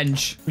getting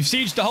revenge. We've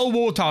sieged the whole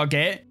war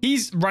target.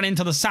 He's running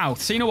to the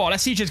south. So, you know what?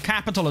 Let's siege his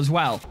capital as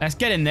well. Let's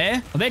get in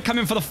there. Well, they're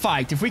coming for the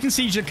fight. If we can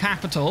siege the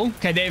capital...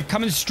 Okay, they're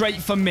coming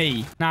straight for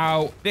me.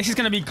 Now, this is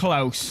going to be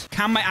close.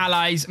 Can my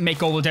allies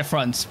make all the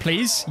difference,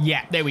 please?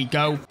 Yeah, there we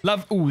go.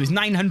 Love... Ooh, there's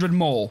 900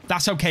 more.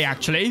 That's okay,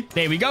 actually.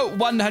 There we go,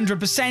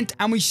 100%.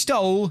 And we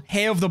stole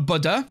Hair of the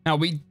Buddha. Now,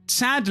 we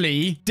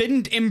sadly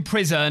didn't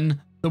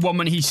imprison the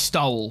woman he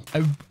stole.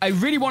 I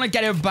really want to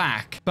get her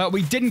back, but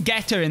we didn't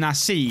get her in that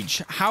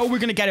siege. How are we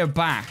going to get her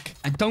back?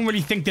 I don't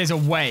really think there's a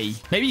way.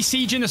 Maybe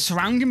sieging the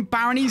surrounding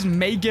baronies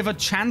may give a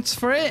chance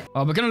for it.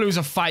 Oh, we're going to lose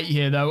a fight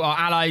here, though. Our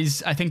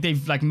allies, I think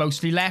they've like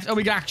mostly left. Are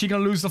we actually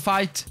going to lose the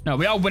fight? No,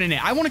 we are winning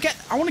it. I want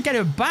to get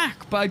her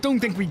back, but I don't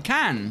think we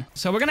can.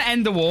 So we're going to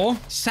end the war,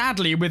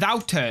 sadly,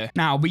 without her.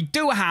 Now, we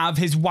do have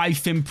his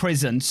wife in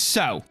prison.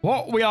 So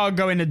what we are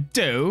going to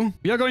do,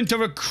 we are going to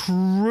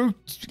recruit...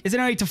 Is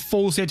there any way to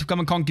force her to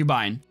become a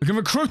concubine? We can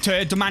recruit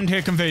her, demand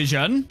her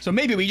conversion. So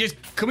maybe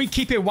can we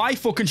keep her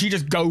wife or can she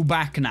just go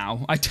back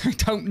now? I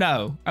don't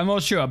know. I'm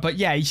not sure. But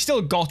yeah, he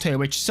still got her,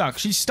 which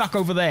sucks. She's stuck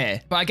over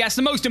there. But I guess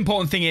the most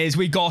important thing is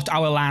we got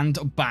our land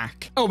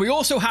back. Oh, we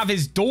also have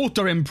his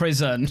daughter in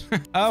prison.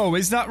 Oh,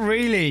 is that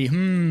really?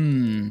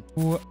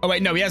 Oh,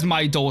 wait, no, he has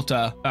my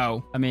daughter.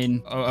 Oh, I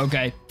mean,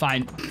 okay,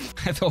 fine.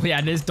 I thought we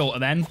had his daughter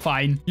then.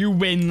 Fine. You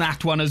win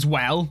that one as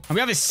well. And we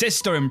have his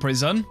sister in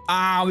prison.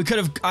 I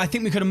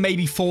think we could have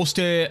maybe forced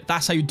her.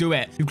 That's how you do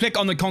it. You click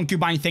on the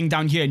concubine thing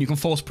down here and you can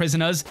force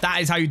prisoners.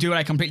 That is how you do it.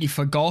 I completely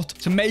forgot.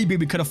 So maybe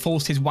we could have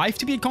forced his wife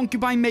to be a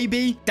concubine,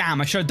 maybe.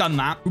 Damn, I should have done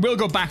that. We will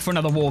go back for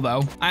another war,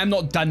 though. I am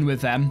not done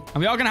with them.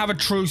 And we are going to have a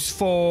truce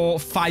for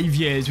 5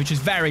 years, which is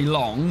very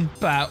long.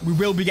 But we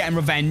will be getting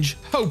revenge,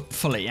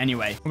 hopefully,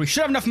 anyway. We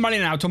should have enough money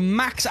now to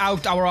max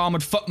out our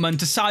armored footmen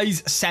to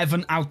size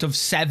 7 out of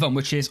 7,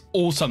 which is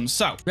awesome.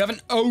 So we have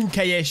an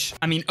okay-ish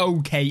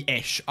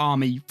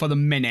army for the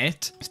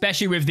minute,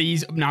 especially with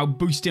these now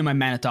boosting my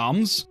men-at-arms.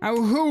 men-at-arms. Now,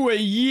 who are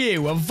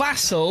you? A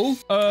vassal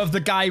of the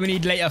guy we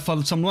need later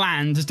for some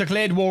land has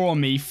declared war on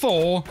me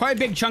for quite a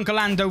big chunk of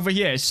land over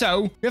here.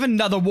 So we have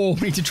another war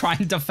we need to try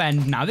and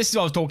defend now. This is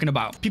what I was talking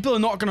about. People are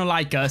not going to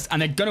like us,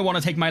 and they're going to want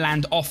to take my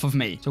land off of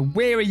me. So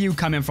where are you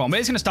coming from? We're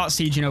just going to start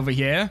sieging over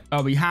here.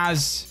 Oh, he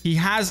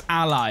has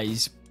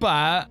allies,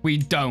 but we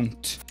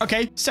don't.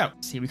 Okay, so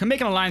see, we can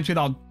make an alliance with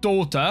our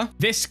daughter.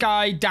 This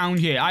guy down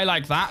here, I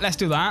like that. Let's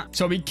do that.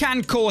 So we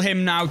can call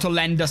him now to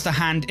lend us a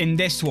hand in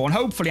this war. And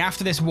hopefully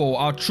after this war,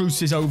 our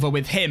truce is over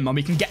with him and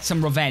we can get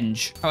some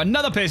revenge. Oh,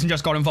 another person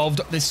just got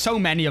involved. There's so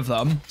many of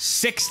them.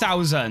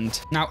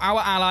 6,000. Now, our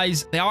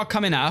allies, they are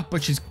coming up,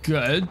 which is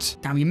good.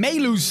 Now, we may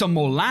lose some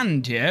more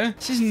land here.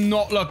 This is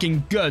not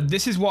looking good.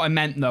 This is what I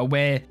meant, though,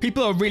 where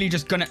people are really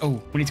just gonna...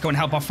 Oh, we need to go and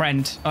help our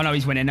friend. Oh, no,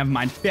 he's winning. Never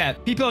mind. Yeah,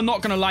 people are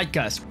not gonna like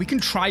us. We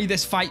can try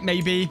this fight,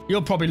 maybe.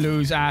 You'll probably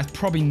lose. It's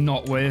probably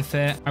not worth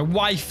it. My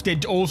wife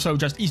did also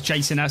just... He's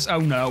chasing us. Oh,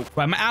 no.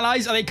 Right, my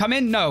allies, are they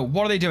coming? No.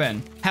 What are they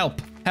doing?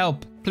 Help.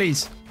 Help.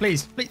 Please.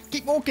 Please. Please.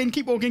 Keep walking.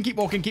 Keep walking. Keep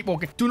walking. Keep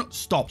walking. Do not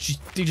stop.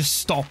 They just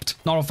stopped.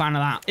 Not a fan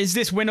of that. Is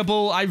this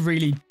winnable? I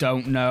really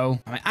don't know.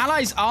 My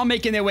allies are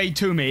making their way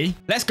to me.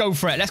 Let's go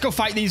for it. Let's go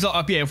fight these lot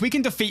up here. If we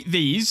can defeat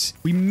these,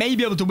 we may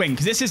be able to win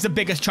because this is the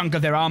biggest chunk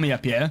of their army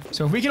up here.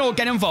 So if we can all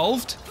get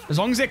involved, as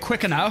long as they're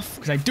quick enough,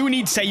 because I do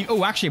need save.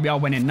 Oh, actually, we are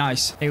winning.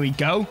 Nice. Here we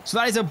go. So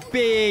that is a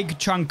big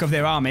chunk of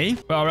their army.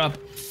 We're up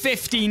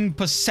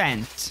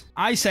 15%.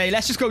 I say,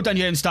 let's just go down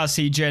here and start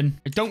sieging.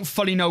 I don't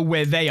fully know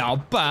where they are,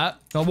 but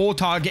the war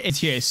target is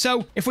here.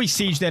 So if we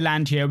siege their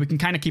land here, we can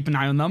kind of keep an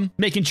eye on them,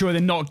 making sure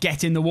they're not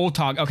getting the war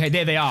target. Okay,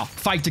 there they are.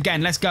 Fight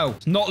again. Let's go.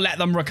 Not let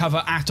them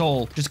recover at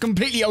all. Just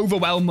completely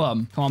overwhelm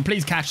them. Come on,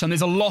 please catch them.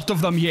 There's a lot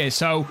of them here,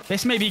 so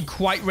this may be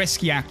quite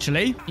risky,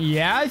 actually.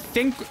 Yeah, I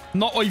think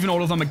not even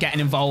all of them are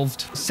getting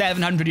involved.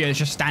 700 here is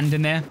just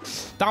standing there.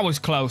 That was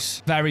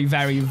close. Very,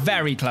 very,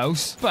 very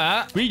close.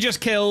 But we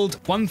just killed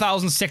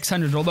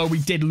 1,600, although we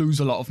did lose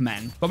a lot of men.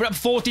 But we're up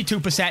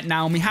 42%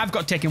 now, and we have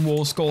got taken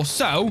war score.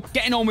 So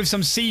getting on with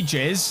some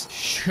sieges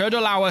should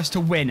allow us to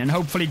win, and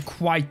hopefully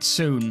quite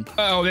soon.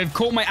 Oh, they've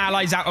caught my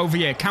allies out over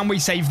here. Can we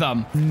save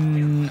them?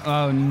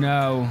 Oh,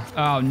 no.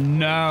 Oh,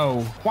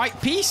 no. White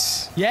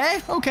peace?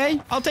 Yeah,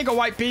 okay. I'll take a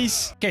white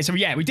peace. Okay, so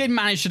yeah, we did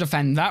manage to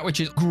defend that, which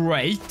is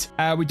great.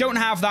 We don't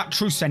have that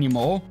truce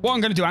anymore. What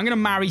I'm going to do, I'm going to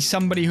marry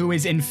somebody who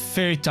is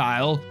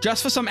infertile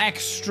just for some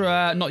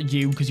extra, not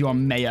you, because you are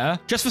mayor,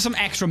 just for some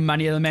extra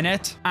money at the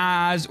minute.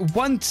 As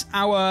once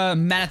our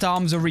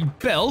men-at-arms are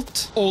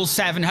rebuilt, all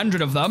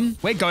 700 of them,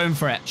 we're going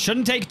for it.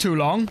 Shouldn't take too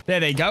long. There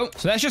they go.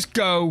 So let's just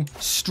go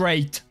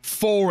straight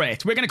for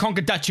it. We're going to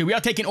conquer Duchy. We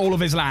are taking all of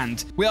his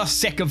land. We are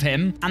sick of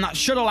him, and that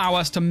should allow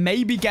us to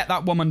maybe get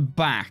that woman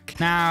back.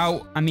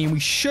 Now, I mean, we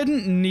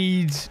shouldn't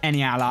need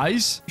any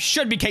allies. We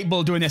should be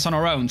capable of doing this on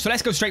our own. So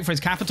let's go straight for his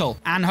capital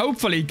and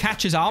hopefully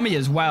catch his army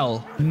as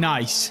well.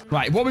 Nice.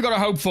 Right, what we got to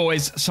hope for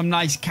is some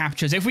nice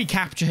captures. If we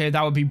capture her,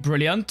 that would be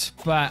brilliant.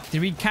 But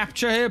did we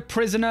capture her?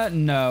 Prisoner?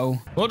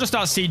 No. We'll just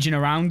start sieging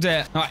around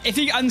it. Now, if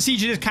he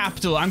unsieges his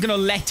capital, I'm going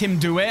to let him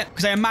do it,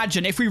 because I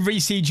imagine if we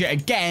re-siege it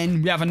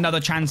again, we have another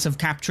chance of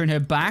capturing her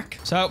back.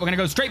 So we're going to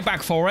go straight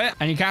back for it.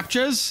 Any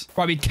captures?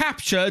 Right, we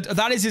captured.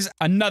 That is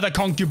another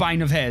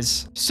concubine of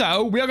his.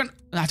 So we are going to...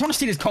 I don't want to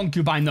steal his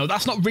concubine, though.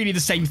 That's not really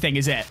the same thing,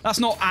 is it? That's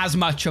not as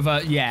much of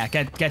a... Yeah,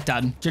 get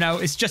done. Do you know?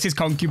 It's just his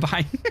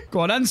concubine. Go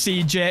on,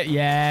 unsiege it.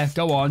 Yeah,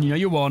 go on. You know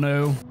you want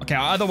to. Okay,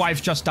 our other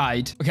wife just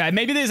died. Okay,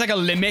 maybe there's like a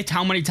limit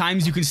how many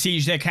times you can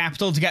siege their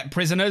capital to get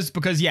prisoners,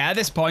 because, yeah, at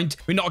this point,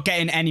 we're not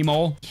getting any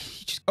more.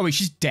 Oh, wait,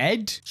 she's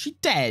dead? She's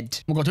dead.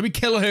 Oh, my God, did we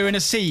kill her in a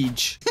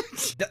siege?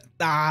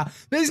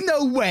 There's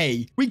no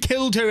way. We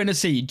killed her in a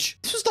siege.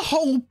 This was the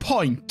whole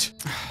point.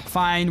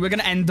 Fine, we're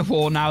going to end the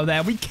war now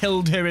there. We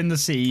killed her in the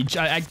siege.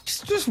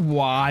 Just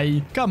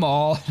why? Come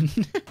on.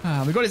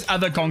 We got his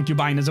other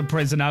concubine as a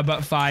prisoner,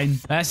 but fine.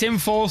 Let's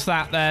enforce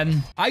that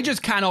then. I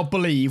just cannot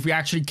believe we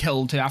actually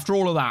killed her after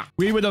all of that.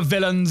 We were the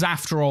villains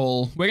after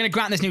all. We're going to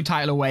grant this new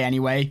title away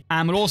anyway.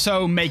 And we'll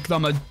also make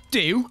them a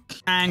duke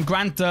and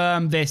grant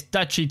them this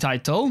duchy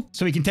title.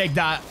 So we can take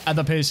that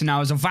other person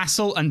now as a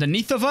vassal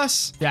underneath of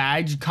us. Yeah,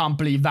 I just can't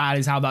believe that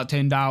is how that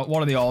turned out.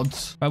 What are the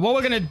odds? Right, what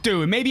we're going to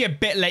do, it may be a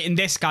bit late in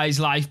this guy's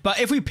life, but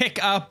if we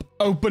pick up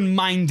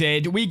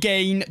open-minded, we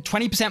gain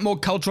 20% more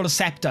cultural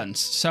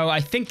acceptance. So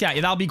I think, yeah,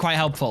 that'll be quite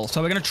helpful.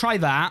 So we're going to try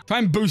that. Try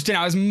and boost it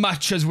out as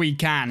much as we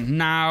can.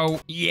 Now,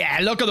 yeah,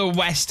 look at the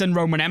Western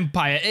Roman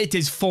Empire. It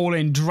is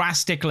falling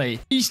drastically.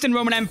 Eastern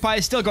Roman Empire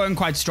is still going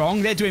quite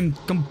strong. They're doing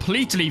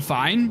completely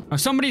fine. Now,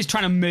 somebody's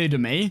trying to murder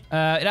me.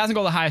 It hasn't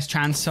got the highest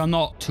chance, so I'm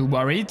not too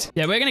worried.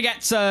 Yeah, we're going to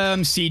get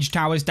some siege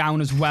towers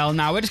down as well.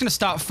 Now, we're just going to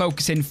start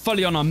focusing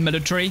fully on our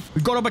military.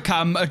 We've got to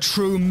become a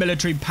true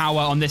military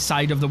power on this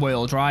side of the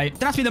world, right?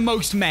 That has to be the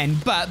most men,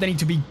 but they need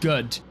to be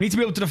good. We need to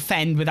be able to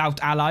defend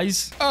without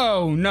allies.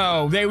 Oh,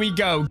 no. There we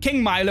go.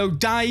 King Milo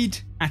died.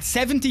 at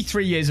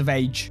 73 years of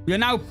age. We are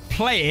now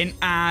playing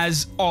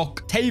as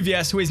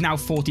Octavius, who is now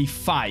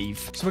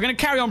 45. So we're going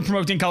to carry on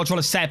promoting cultural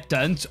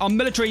acceptance. Our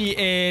military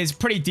is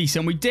pretty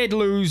decent. We did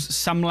lose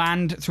some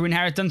land through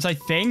inheritance, I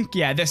think.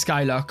 Yeah, this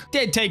guy, look,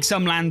 did take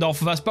some land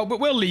off of us, but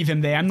we'll leave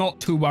him there. I'm not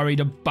too worried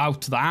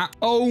about that.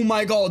 Oh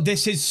my god,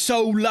 this is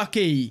so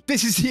lucky.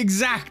 This is the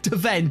exact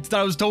event that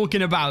I was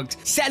talking about.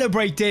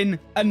 Celebrating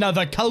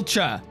another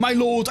culture. My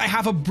lord, I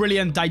have a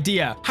brilliant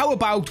idea. How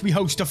about we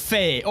host a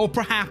fair, or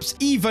perhaps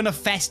even a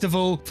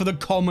festival for the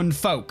common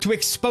folk, to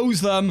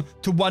expose them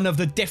to one of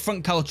the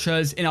different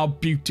cultures in our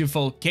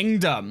beautiful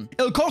kingdom.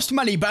 It'll cost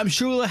money, but I'm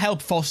sure it'll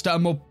help foster a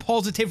more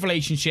positive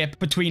relationship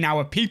between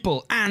our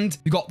people, and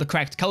we got the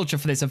correct culture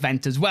for this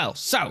event as well.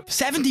 So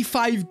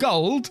 75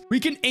 gold, we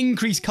can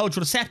increase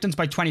cultural acceptance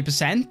by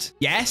 20%.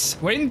 Yes,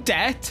 we're in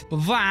debt,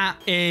 but that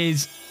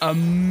is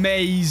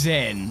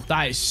amazing.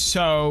 That is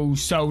so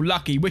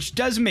lucky, which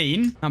does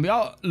mean, and we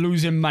are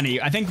losing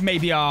money. I think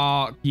maybe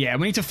we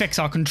need to fix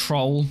our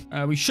control.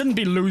 We shouldn't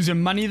be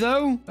losing money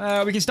though.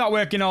 We can start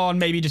working on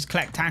maybe just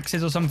collect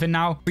taxes or something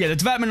now. But yeah, the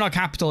development in our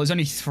capital is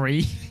only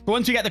 3. But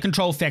once we get the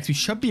control fixed, we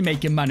should be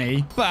making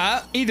money.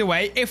 But either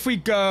way, if we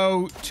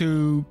go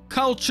to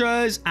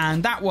cultures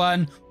and that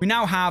one, we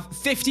now have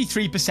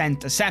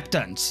 53%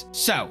 acceptance.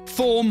 So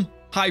form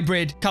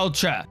hybrid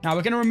culture. Now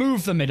we're going to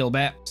remove the middle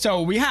bit.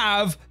 So we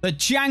have the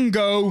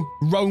Django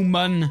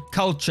Roman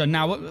culture.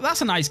 Now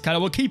that's a nice color.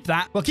 We'll keep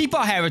that. We'll keep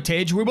our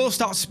heritage. We will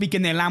start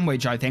speaking their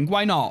language, I think.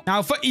 Why not?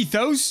 Now for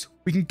ethos,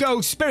 we can go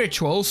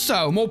spiritual,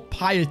 so more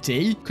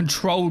piety,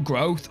 control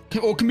growth,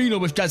 or communal,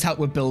 which does help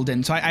with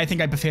building. So I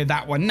think I prefer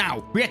that one.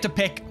 Now, we have to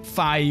pick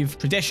 5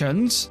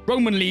 traditions.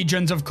 Roman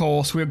legions, of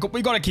course. We've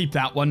got to keep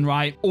that one,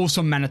 right?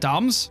 Awesome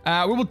men-at-arms.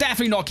 We will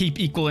definitely not keep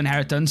equal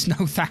inheritance.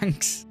 No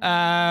thanks.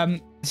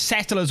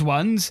 Settlers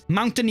ones,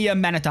 mountaineer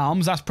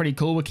men-at-arms, that's pretty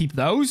cool. We'll keep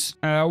those.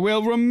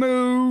 We'll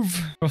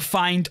remove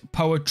refined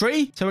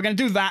poetry. So we're going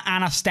to do that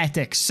and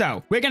aesthetics.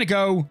 So we're going to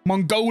go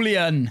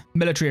Mongolian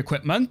military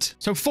equipment.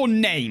 So for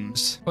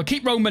names, we'll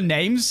keep Roman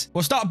names.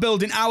 We'll start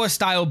building our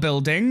style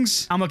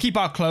buildings, and we'll keep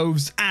our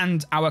clothes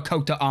and our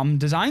coat of arm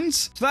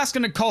designs. So that's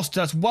going to cost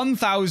us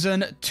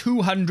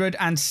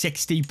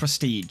 1,260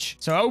 prestige.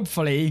 So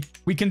hopefully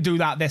we can do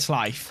that this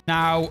life.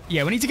 Now,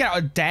 yeah, we need to get out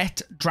of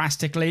debt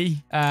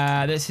drastically.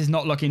 This is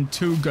not looking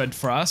too good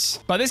for us.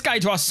 But this guy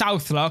to our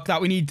south, look, that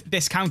we need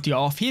this county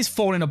off, he is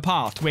falling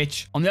apart,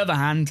 which, on the other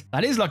hand,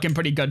 that is looking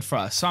pretty good for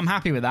us. So I'm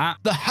happy with that.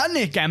 The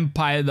Hunnic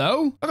Empire,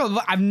 though, look at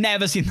that. I've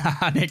never seen the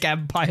Hunnic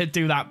Empire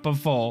do that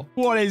before.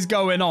 What is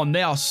going on?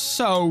 They are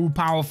so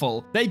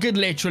powerful. They could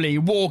literally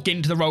walk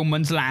into the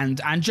Romans'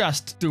 land and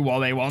just do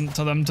what they want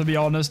to them, to be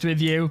honest with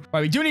you.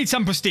 Right, we do need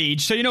some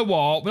prestige. So you know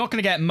what? We're not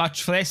going to get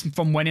much for this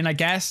from winning, I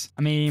guess.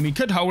 I mean, we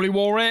could holy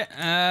war it.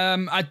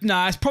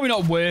 Nah, it's probably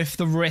not worth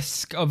the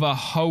risk of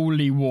a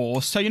holy war.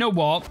 So you know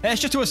what?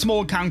 Let's just do a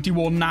small county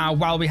war now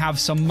while we have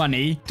some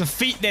money.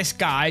 Defeat this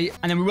guy,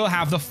 and then we will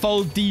have the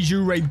full de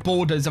jure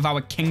borders of our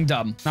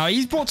kingdom. Now,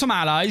 he's brought some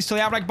allies, so they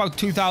have like about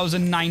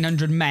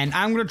 2,900 men.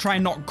 I'm going to try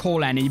and not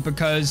call any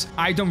because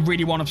I don't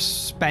really want to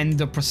spend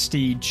the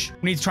prestige.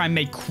 We need to try and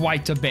make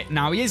quite a bit.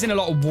 Now, he is in a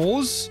lot of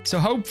wars, so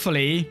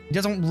hopefully he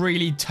doesn't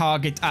really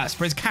target us.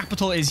 But his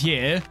capital is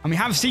here, and we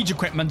have siege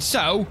equipment,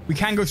 so we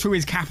can go through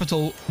his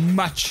capital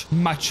much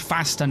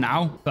faster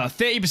now. But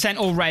 30%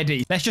 already.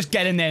 Let's just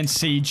get in there and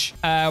siege.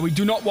 We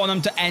do not want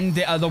them to end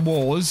the other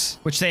wars,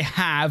 which they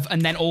have,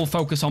 and then all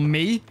focus on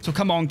me. So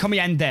come on, can we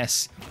end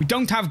this? We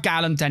don't have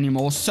Gallant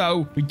anymore,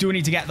 so we do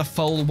need to get the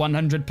full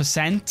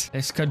 100%.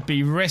 This could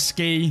be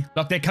risky.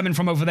 Look, they're coming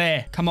from over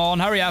there. Come on,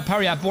 hurry up,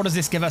 hurry up. What does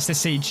this give us, this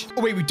siege?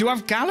 Oh, wait, we do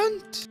have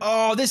Gallant?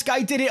 Oh, this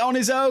guy did it on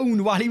his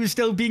own while he was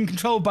still being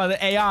controlled by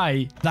the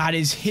AI. That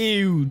is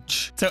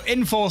huge. So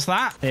enforce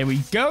that. There we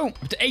go.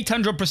 Up to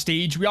 800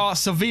 prestige. We are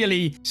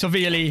severely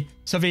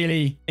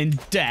in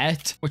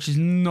debt, which is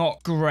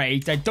not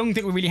great. I don't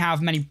think we really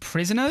have many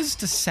prisoners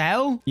to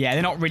sell. Yeah,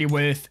 they're not really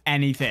worth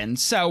anything.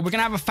 So we're going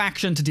to have a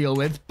faction to deal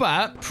with,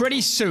 but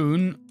pretty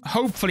soon,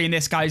 hopefully in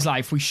this guy's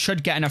life, we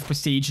should get enough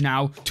prestige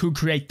now to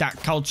create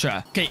that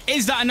culture. Okay,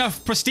 is that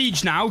enough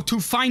prestige now to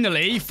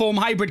finally form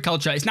hybrid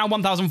culture? It's now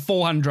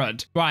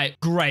 1,400. Right,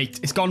 great.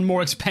 It's gone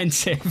more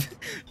expensive.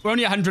 We're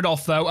only 100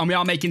 off though, and we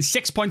are making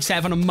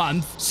 6.7 a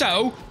month.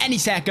 So any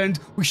second,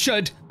 we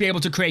should be able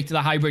to create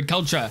the hybrid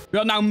culture. We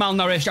are now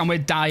malnourished and we're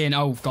dying.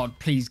 Oh god,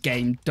 please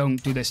game,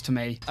 don't do this to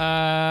me.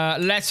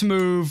 Let's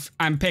move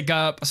and pick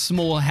up a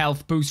small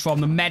health boost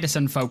from the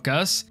medicine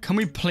focus. Can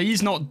we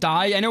please not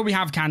die? I know we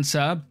have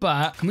cancer,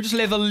 but can we just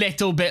live a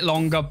little bit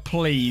longer,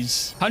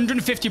 please?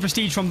 150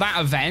 prestige from that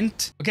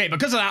event. Okay,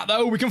 because of that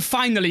though, we can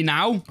finally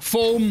now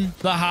form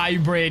the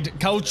hybrid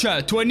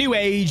culture to a new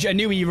age, a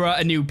new era,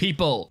 a new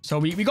people. So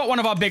we got one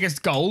of our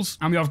biggest goals,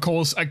 and we are of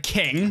course a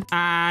king.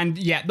 And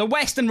yeah, the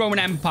Western Roman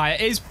Empire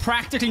is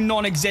practically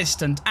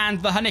non-existent,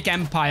 and the Hunnic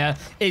Empire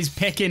is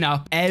picking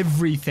up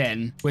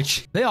everything,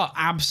 which they are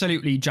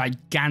absolutely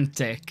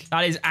gigantic.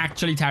 That is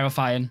actually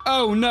terrifying.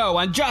 Oh no,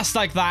 and just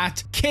like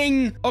that,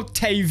 King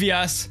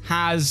Octavius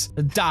has has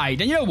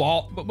died. And you know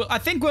what? I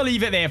think we'll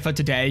leave it there for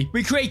today.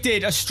 We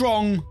created a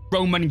strong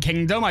Roman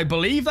kingdom, I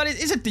believe. That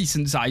is a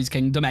decent-sized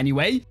kingdom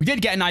anyway. We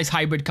did get a nice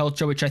hybrid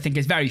culture, which I think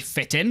is very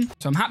fitting.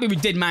 So I'm happy we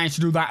did manage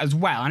to do that as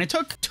well. And it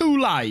took 2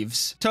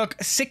 lives. Took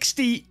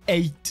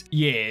 68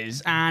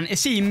 years. And it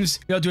seems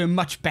we are doing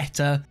much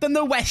better than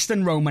the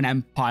Western Roman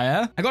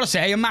Empire. I gotta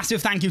say, a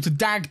massive thank you to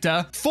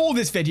Dagda for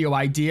this video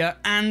idea.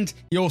 And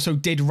he also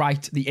did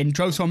write the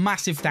intro. So a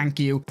massive thank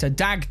you to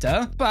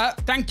Dagda.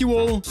 But thank you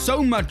all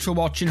so much for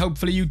watching.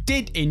 Hopefully you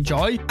did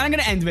enjoy. And I'm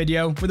going to end the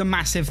video with a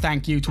massive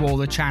thank you to all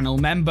the channel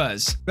members.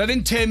 We have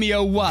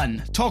Intermio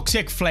 1,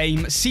 Toxic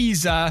Flame,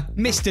 Caesar,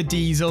 Mr.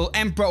 Diesel,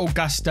 Emperor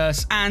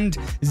Augustus, and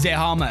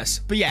Zehamus.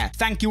 But yeah,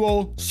 thank you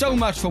all so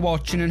much for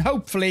watching, and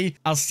hopefully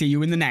I'll see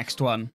you in the next one.